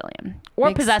is a reptilian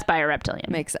or possessed by a reptilian.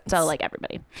 Makes sense. So like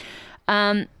everybody.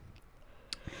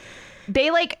 They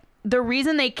like the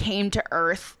reason they came to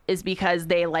Earth is because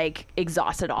they like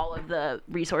exhausted all of the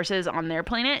resources on their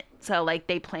planet. So like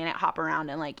they planet hop around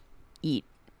and like eat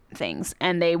things,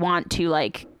 and they want to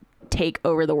like take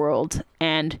over the world,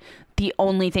 and the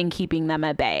only thing keeping them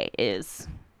at bay is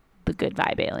the good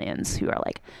vibe aliens who are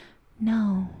like,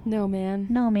 no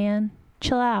man,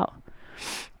 chill out.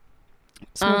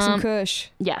 Smoke some kush.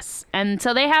 Yes. And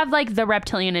so they have like the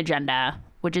reptilian agenda,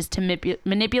 which is to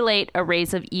manipulate a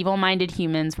race of evil-minded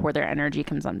humans for their energy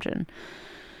consumption.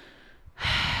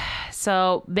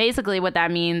 So basically what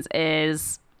that means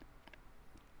is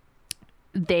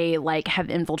they like have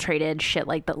infiltrated shit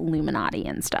like the Illuminati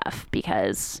and stuff,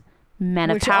 because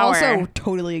men of power also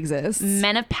totally exists.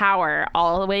 Men of power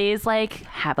always like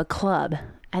have a club,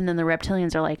 and then the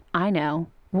reptilians are like, I know,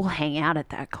 we'll hang out at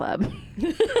that club.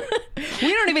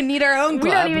 We don't even need our own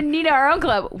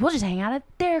club. We'll just hang out at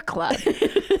their club.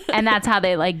 And that's how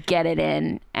they like get it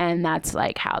in, and that's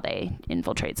like how they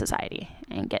infiltrate society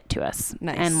and get to us.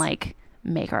 Nice. And like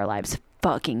make our lives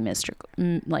fucking miserable.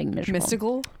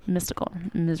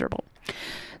 Miserable.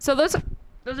 So those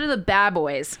are the bad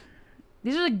boys.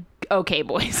 These are the okay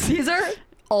boys. These are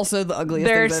also the ugliest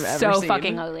They're things I've ever so seen.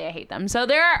 fucking ugly. I hate them. So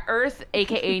there are Earth,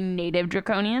 aka native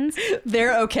draconians.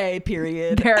 They're okay,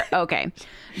 period. They're okay.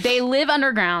 They live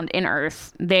underground in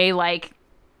Earth. They like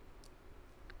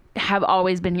have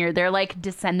always been here. They're like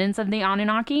descendants of the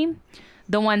Anunnaki,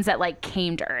 the ones that like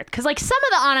came to Earth. Because like some of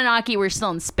the Anunnaki were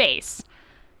still in space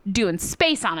doing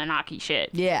space Anunnaki shit.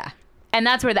 Yeah. And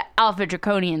that's where the Alpha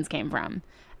Draconians came from.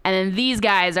 And then these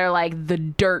guys are like the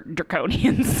dirt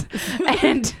Draconians.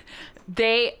 And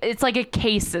it's like a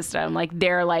case system. Like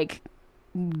they're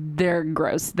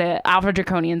gross. The Alpha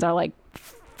Draconians are like,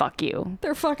 fuck you.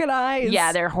 Their fucking eyes.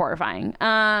 Yeah, they're horrifying.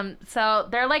 So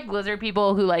they're like lizard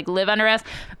people who like live under us.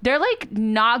 They're like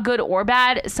not good or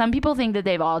bad. Some people think that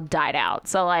they've all died out.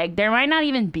 So like there might not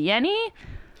even be any.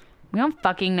 We don't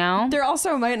fucking know. There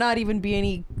also might not even be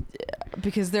any,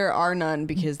 because there are none,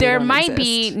 because there might exist.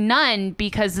 be none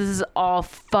because this is all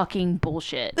fucking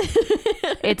bullshit.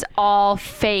 It's all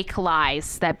fake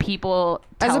lies that people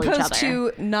tell each other. As opposed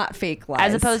to not fake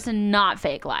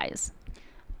lies.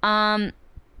 Yeah.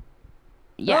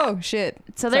 Oh, shit.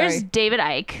 So there's David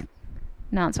Icke.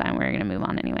 No, it's fine. We're going to move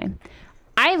on anyway.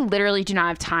 I literally do not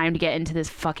have time to get into this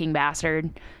fucking bastard.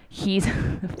 He's a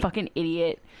fucking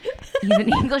idiot. He's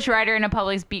an English writer and a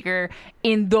public speaker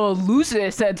in the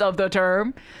loosest sense of the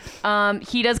term.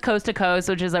 He does Coast to Coast,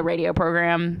 which is a radio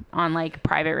program on like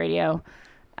private radio.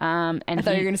 And I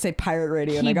thought you were going to say pirate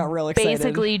radio, and I got real excited.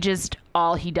 Basically just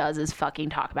all he does is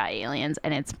fucking talk about aliens,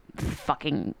 and it's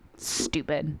fucking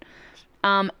stupid.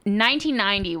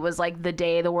 1990 was like the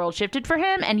day the world shifted for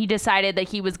him, and he decided that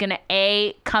he was going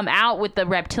to come out with the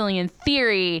reptilian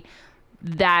theory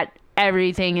that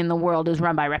everything in the world is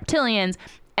run by reptilians,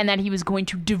 and that he was going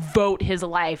to devote his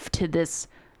life to this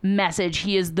message.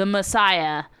 He is the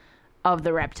messiah of the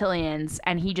reptilians,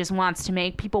 and he just wants to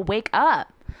make people wake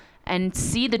up and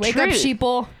see the truth. Wake up,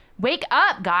 sheeple. Wake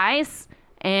up, guys.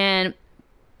 And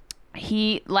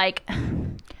he's the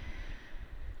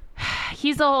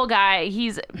whole guy.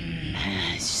 He's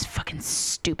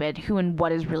stupid. Who and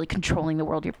what is really controlling the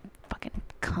world? You're fucking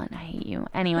cunt. I hate you.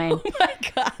 Anyway. Oh my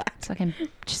God. It's fucking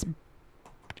just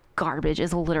garbage.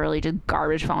 It's literally just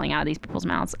garbage falling out of these people's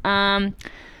mouths.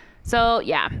 So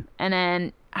yeah. And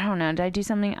then, I don't know. Did I do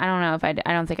something? I don't know if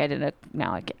I don't think I did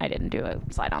I didn't do a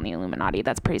slide on the Illuminati.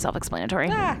 That's pretty self-explanatory.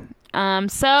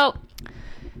 So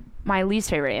my least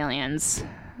favorite aliens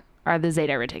are the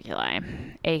Zeta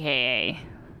Reticuli, aka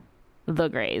the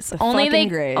Greys. The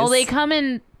Greys. They come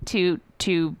in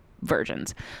two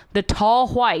versions: the tall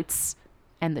whites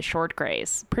and the short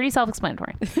Greys. Pretty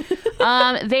self-explanatory.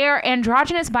 They are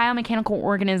androgynous biomechanical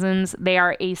organisms. They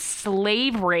are a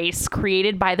slave race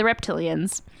created by the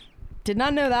reptilians. Did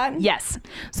not know that. Yes.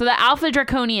 So the Alpha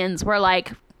Draconians were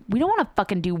like, we don't want to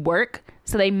fucking do work.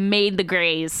 So they made the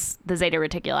Greys, the Zeta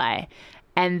Reticuli,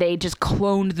 and they just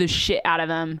cloned the shit out of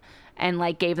them and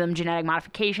like gave them genetic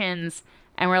modifications.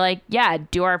 And we're like, yeah,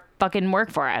 do our fucking work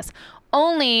for us.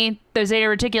 Only the Zeta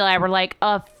Reticuli were like,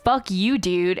 fuck you,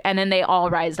 dude. And then they all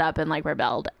rised up and like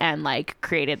rebelled and like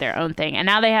created their own thing. And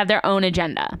now they have their own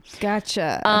agenda.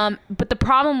 Gotcha. But the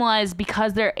problem was,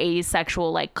 because they're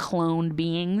asexual, like cloned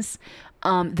beings,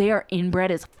 they are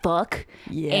inbred as fuck.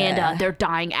 Yeah. And they're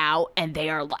dying out and they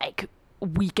are like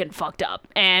weak and fucked up.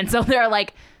 And so they're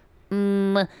like,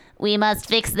 we must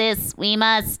fix this. We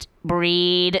must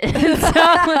breed.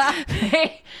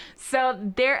 So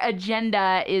their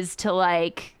agenda is to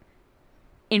like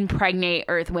impregnate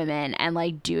Earth women and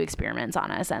like do experiments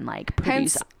on us and like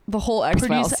produce. Hence the whole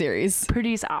X-Files series.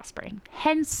 Produce offspring.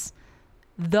 Hence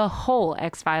the whole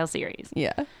X-Files series.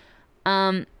 Yeah.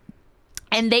 And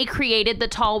they created the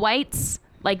tall whites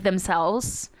like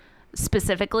themselves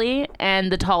specifically,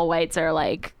 and the tall whites are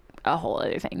like a whole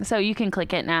other thing. So you can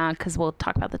click it now because we'll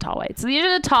talk about the tall whites. So these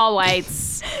are the tall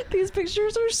whites. These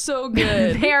pictures are so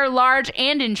good. They are large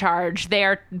and in charge. They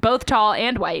are both tall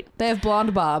and white. They have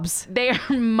blonde bobs. They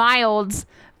are mild.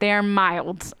 They are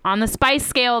mild. On the spice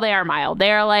scale, they are mild.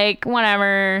 They are like,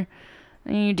 whatever.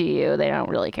 You do you. They don't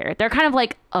really care. They're kind of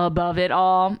like above it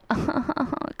all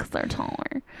because they're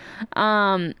taller.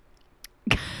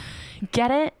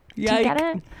 Get it? Yike. Do you get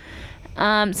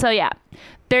it? So yeah.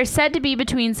 They're said to be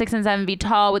between 6 and 7 feet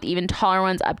tall, with even taller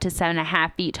ones up to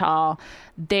 7.5 feet tall.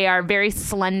 They are very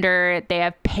slender. They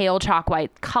have pale chalk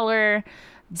white color.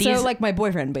 So like my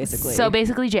boyfriend, basically. So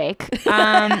basically Jake.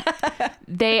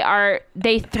 They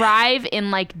thrive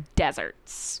in like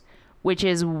deserts, which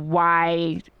is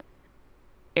why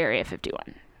Area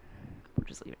 51. We'll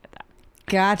just leave it at that.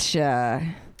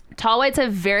 Gotcha. Tall whites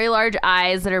have very large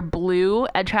eyes that are blue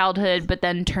at childhood, but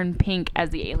then turn pink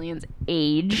as the aliens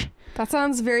age. That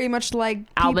sounds very much like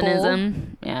people.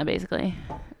 Albinism. Yeah, basically.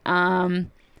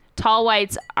 Tall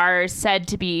whites are said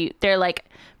to be, they're like,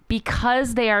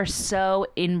 because they are so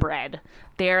inbred,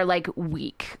 they're like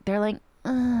weak. They're like,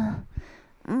 I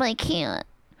can't.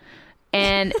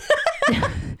 And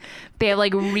they have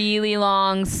like really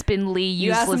long, spindly, useless,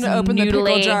 you ask them to open the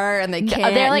pickle jar and they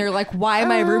can't. They're like, and you're like, why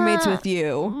am I roommates with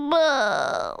you?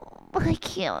 I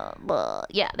can't.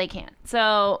 Yeah, they can't.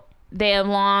 So they have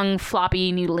long,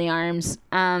 floppy, noodly arms.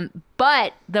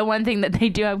 But the one thing that they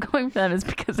do have going for them is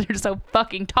because they're so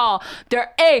fucking tall,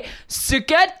 they're A,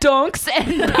 sick at dunks,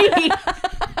 and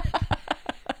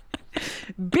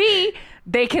B,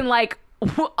 they can like,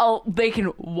 they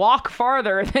can walk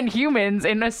farther than humans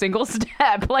in a single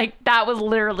step. Like, that was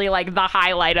literally like the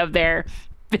highlight of their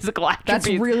physical attributes.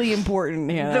 That's really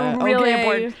important, Hannah. Really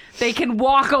important. They can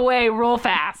walk away real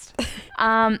fast.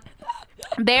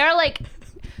 They're like,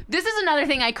 this is another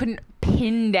thing I couldn't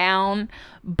pin down,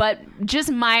 but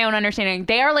just my own understanding.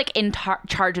 They are like in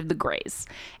charge of the Greys.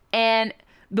 And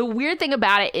the weird thing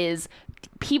about it is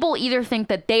people either think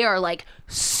that they are like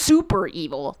super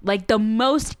evil, like the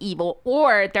most evil,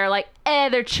 or they're like,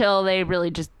 they're chill. They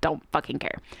really just don't fucking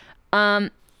care. So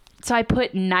I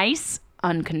put nice,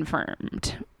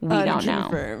 unconfirmed. We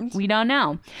don't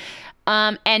know.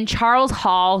 And Charles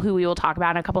Hall, who we will talk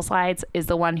about in a couple slides, is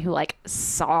the one who like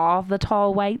saw the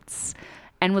tall whites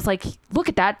and was like, look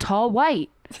at that tall white.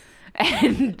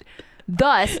 And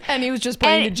thus, and he was just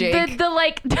pointing to Jake.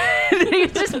 He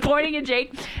was just pointing at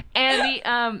Jake.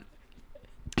 And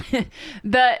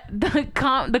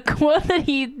the quote that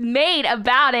he made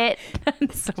about it,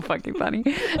 it's so fucking funny,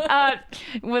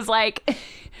 was like,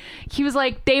 he was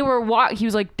like, he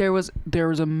was like, there was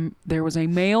a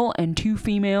male and 2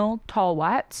 female tall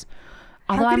whites.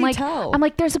 Although How could he tell? I'm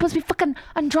like, they're supposed to be fucking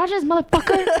androgynous,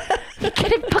 motherfucker.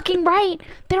 Get it fucking right.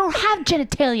 They don't have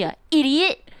genitalia,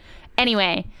 idiot.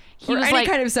 Anyway, he was any like,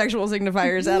 kind of sexual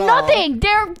signifiers at all. Nothing.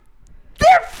 They're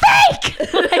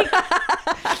fake. Like,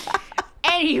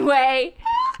 anyway,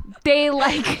 they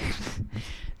like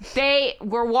They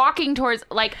were walking towar's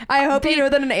like. I hope you know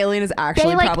that an alien is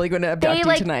actually probably going to abduct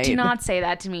you tonight. Do not say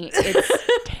that to me. It's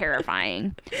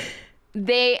terrifying.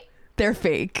 They're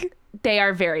fake. They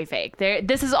are very fake.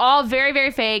 This is all very,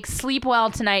 very fake. Sleep well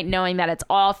tonight knowing that it's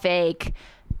all fake.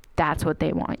 That's what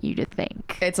they want you to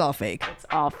think. It's all fake. It's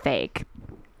all fake.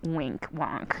 Wink,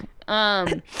 wonk.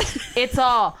 It's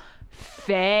all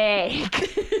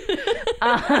fake.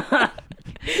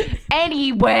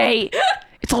 Anyway,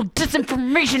 it's all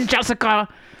disinformation, Jessica.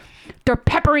 They're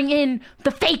peppering in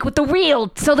the fake with the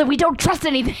real so that we don't trust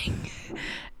anything.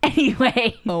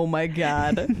 Anyway. Oh my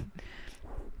God.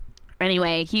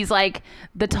 Anyway, he's like,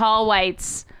 the tall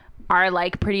whites are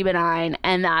like pretty benign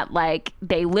and that like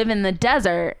they live in the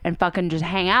desert and fucking just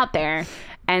hang out there.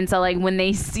 And so like when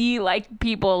they see like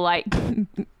people like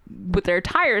with their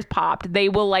tires popped, they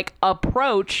will like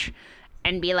approach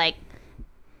and be like,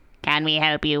 can we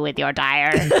help you with your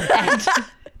tire? And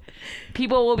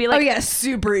people will be like, oh yeah,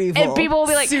 super evil. And people will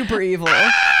be like, super evil.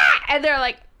 Ah! And they're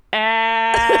like,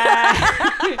 ah.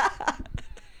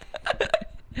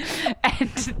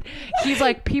 And he's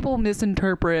like, people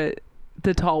misinterpret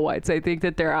the tall whites. They think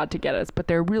that they're out to get us, but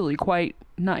they're really quite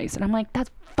nice. And I'm like, that's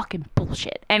fucking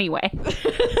bullshit. Anyway.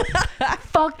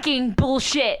 Fucking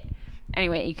bullshit.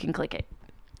 Anyway, you can click it.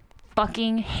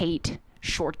 Fucking hate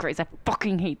short grays. I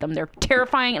fucking hate them. They're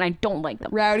terrifying and I don't like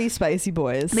them. Rowdy, spicy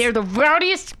boys. They're the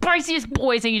rowdiest, spiciest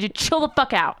boys and you need to chill the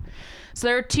fuck out. So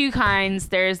there are two kinds.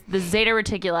 There's the Zeta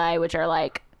Reticuli, which are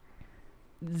like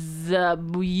the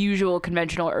usual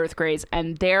conventional Earth grays,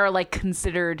 and they're like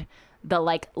considered the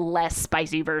like less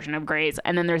spicy version of grays.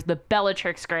 And then there's the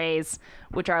Bellatrix grays,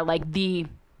 which are like the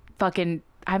fucking,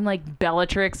 I'm like,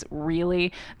 Bellatrix,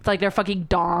 really? It's like they're fucking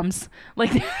doms.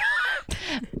 Like,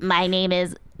 my name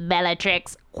is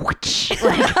Bellatrix. Like,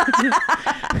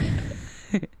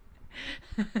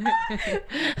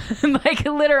 like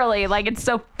literally, like it's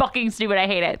so fucking stupid. I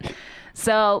hate it.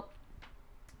 So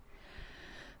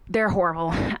they're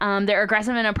horrible. They're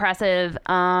aggressive and oppressive.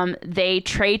 They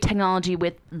trade technology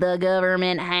with the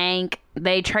government, Hank.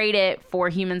 They trade it for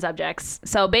human subjects.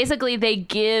 So basically they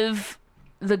give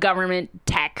the government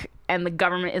tech and the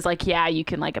government is like, yeah, you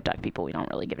can like abduct people. We don't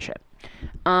really give a shit.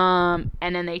 And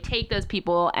then they take those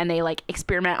people and they like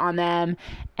experiment on them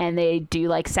and they do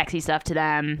like sexy stuff to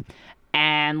them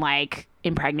and like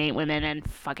impregnate women and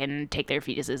fucking take their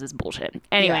fetuses as bullshit.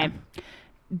 Anyway. Yeah.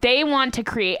 They want to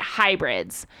create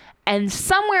hybrids. And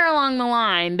somewhere along the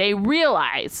line, they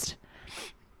realized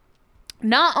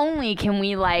not only can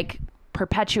we like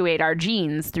perpetuate our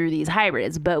genes through these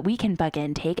hybrids, but we can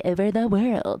fucking take over the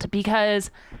world because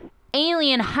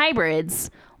alien hybrids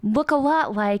look a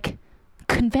lot like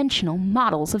conventional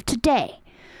models of today.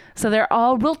 So they're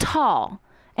all real tall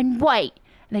and white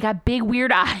and they got big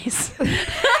weird eyes.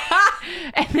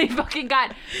 And they fucking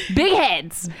got big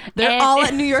heads. They're all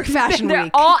at New York Fashion Week.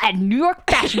 They're all at New York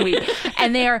Fashion Week.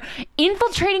 And they're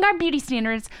infiltrating our beauty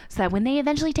standards so that when they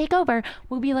eventually take over,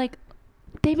 we'll be like,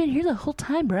 they've been here the whole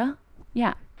time, bro.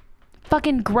 Yeah.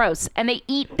 Fucking gross. And they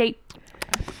eat, they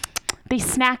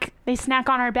snack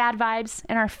on our bad vibes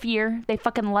and our fear. They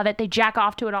fucking love it. They jack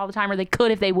off to it all the time, or they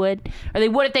could if they would. Or they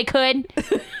would if they could.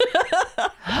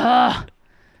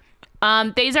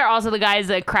 These are also the guys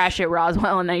that crashed at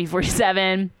Roswell in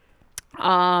 1947.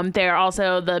 They're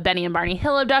also the Benny and Barney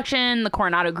Hill abduction, the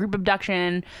Coronado Group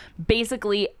abduction.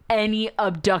 Basically, any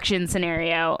abduction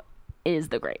scenario is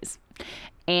the Greys.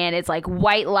 And it's like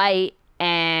white light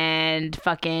and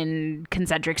fucking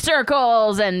concentric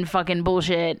circles and fucking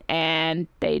bullshit. And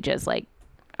they just like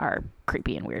are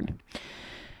creepy and weird.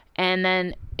 And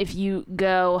then if you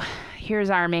go,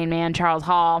 here's our main man, Charles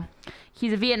Hall.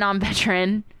 He's a Vietnam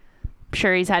veteran.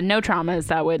 Sure, he's had no traumas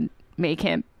that would make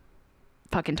him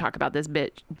fucking talk about this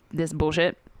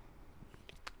bullshit.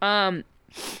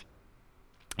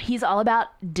 He's all about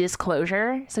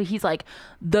disclosure. So he's like,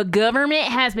 the government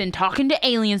has been talking to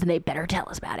aliens and they better tell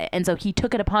us about it. And so he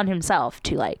took it upon himself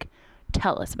to like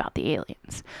tell us about the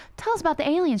aliens. Tell us about the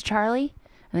aliens, Charlie.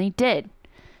 And he did.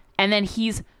 And then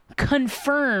he's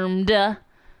confirmed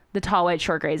the tall, white,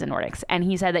 short grays and Nordics. And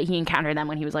he said that he encountered them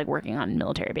when he was like working on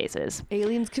military bases.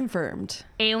 Aliens confirmed.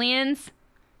 Aliens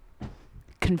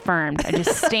confirmed. I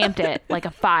just stamped it like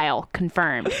a file.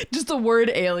 Confirmed. Just the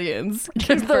word aliens.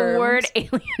 Just the word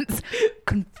aliens.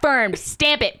 Confirmed.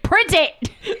 Stamp it. Print it.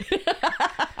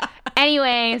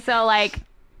 Anyway, so like,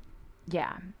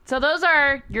 yeah. So those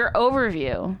are your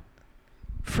overview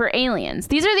for aliens.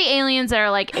 These are the aliens that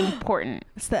are like important.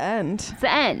 It's the end. It's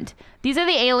the end. These are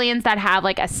the aliens that have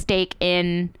like a stake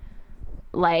in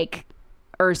like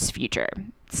Earth's future.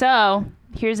 So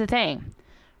here's the thing.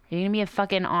 Are you gonna be a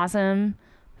fucking awesome,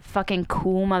 fucking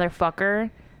cool motherfucker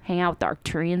hang out with the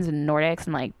Arcturians and Nordics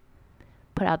and like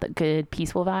put out the good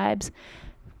peaceful vibes,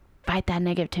 fight that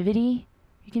negativity,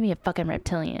 you can be a fucking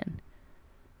reptilian.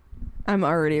 I'm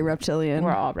already a reptilian.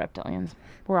 We're all reptilians.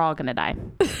 We're all gonna die.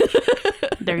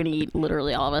 They're gonna eat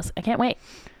literally all of us. I can't wait.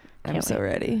 I'm so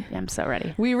ready. Yeah, I'm so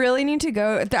ready. We really need to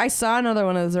go. I saw another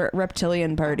one of those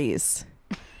reptilian parties.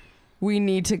 We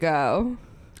need to go.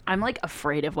 I'm like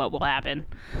afraid of what will happen.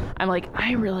 I'm like,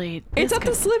 It's up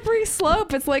the slippery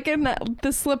slope. It's like in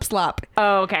the slip slop.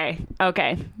 Oh, okay.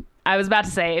 I was about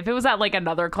to say, if it was at like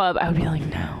another club, I would be like,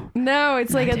 no. No,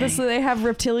 it's like at this. They have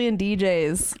reptilian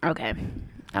DJs. Okay.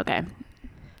 I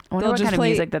wonder what kind of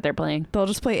music that they're playing. They'll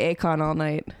just play Akon all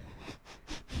night.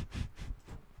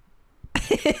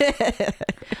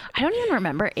 I don't even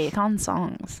remember Akon's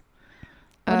songs.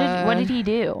 What did he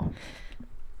do?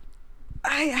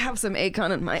 I have some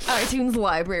Akon in my iTunes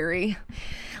library.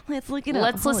 Let's look it up.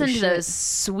 Let's listen to those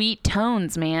sweet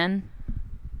tones, man.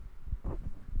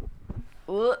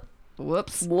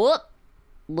 Whoops. Whoop.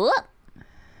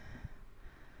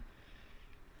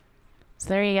 So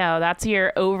there you go. That's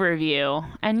your overview.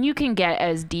 And you can get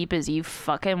as deep as you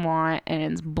fucking want, and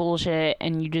it's bullshit,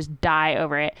 and you just die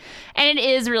over it. And it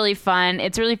is really fun.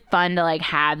 It's really fun to like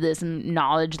have this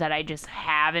knowledge that I just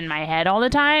have in my head all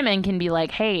the time and can be like,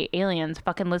 hey, aliens,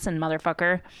 fucking listen,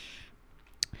 motherfucker.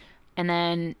 And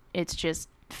then it's just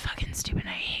fucking stupid.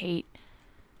 I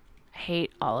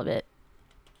hate all of it.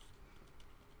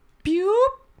 Boop.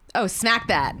 Oh, smack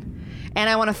that. And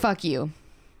I want to fuck you.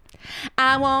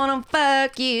 I wanna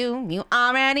fuck you. You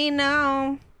already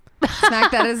know. Smack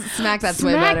that's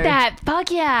way better. Smack that. Fuck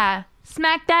yeah.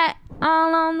 Smack that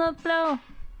all on the floor.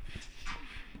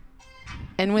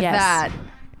 And with that,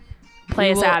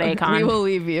 play us out, Akon. We will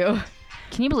leave you.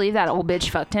 Can you believe that old bitch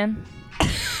fucked him?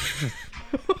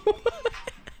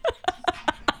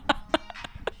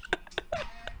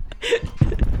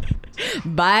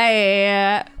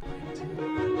 Bye.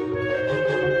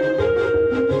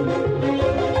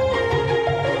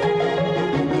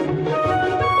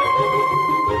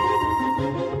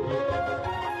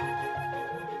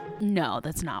 No,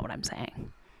 that's not what I'm saying.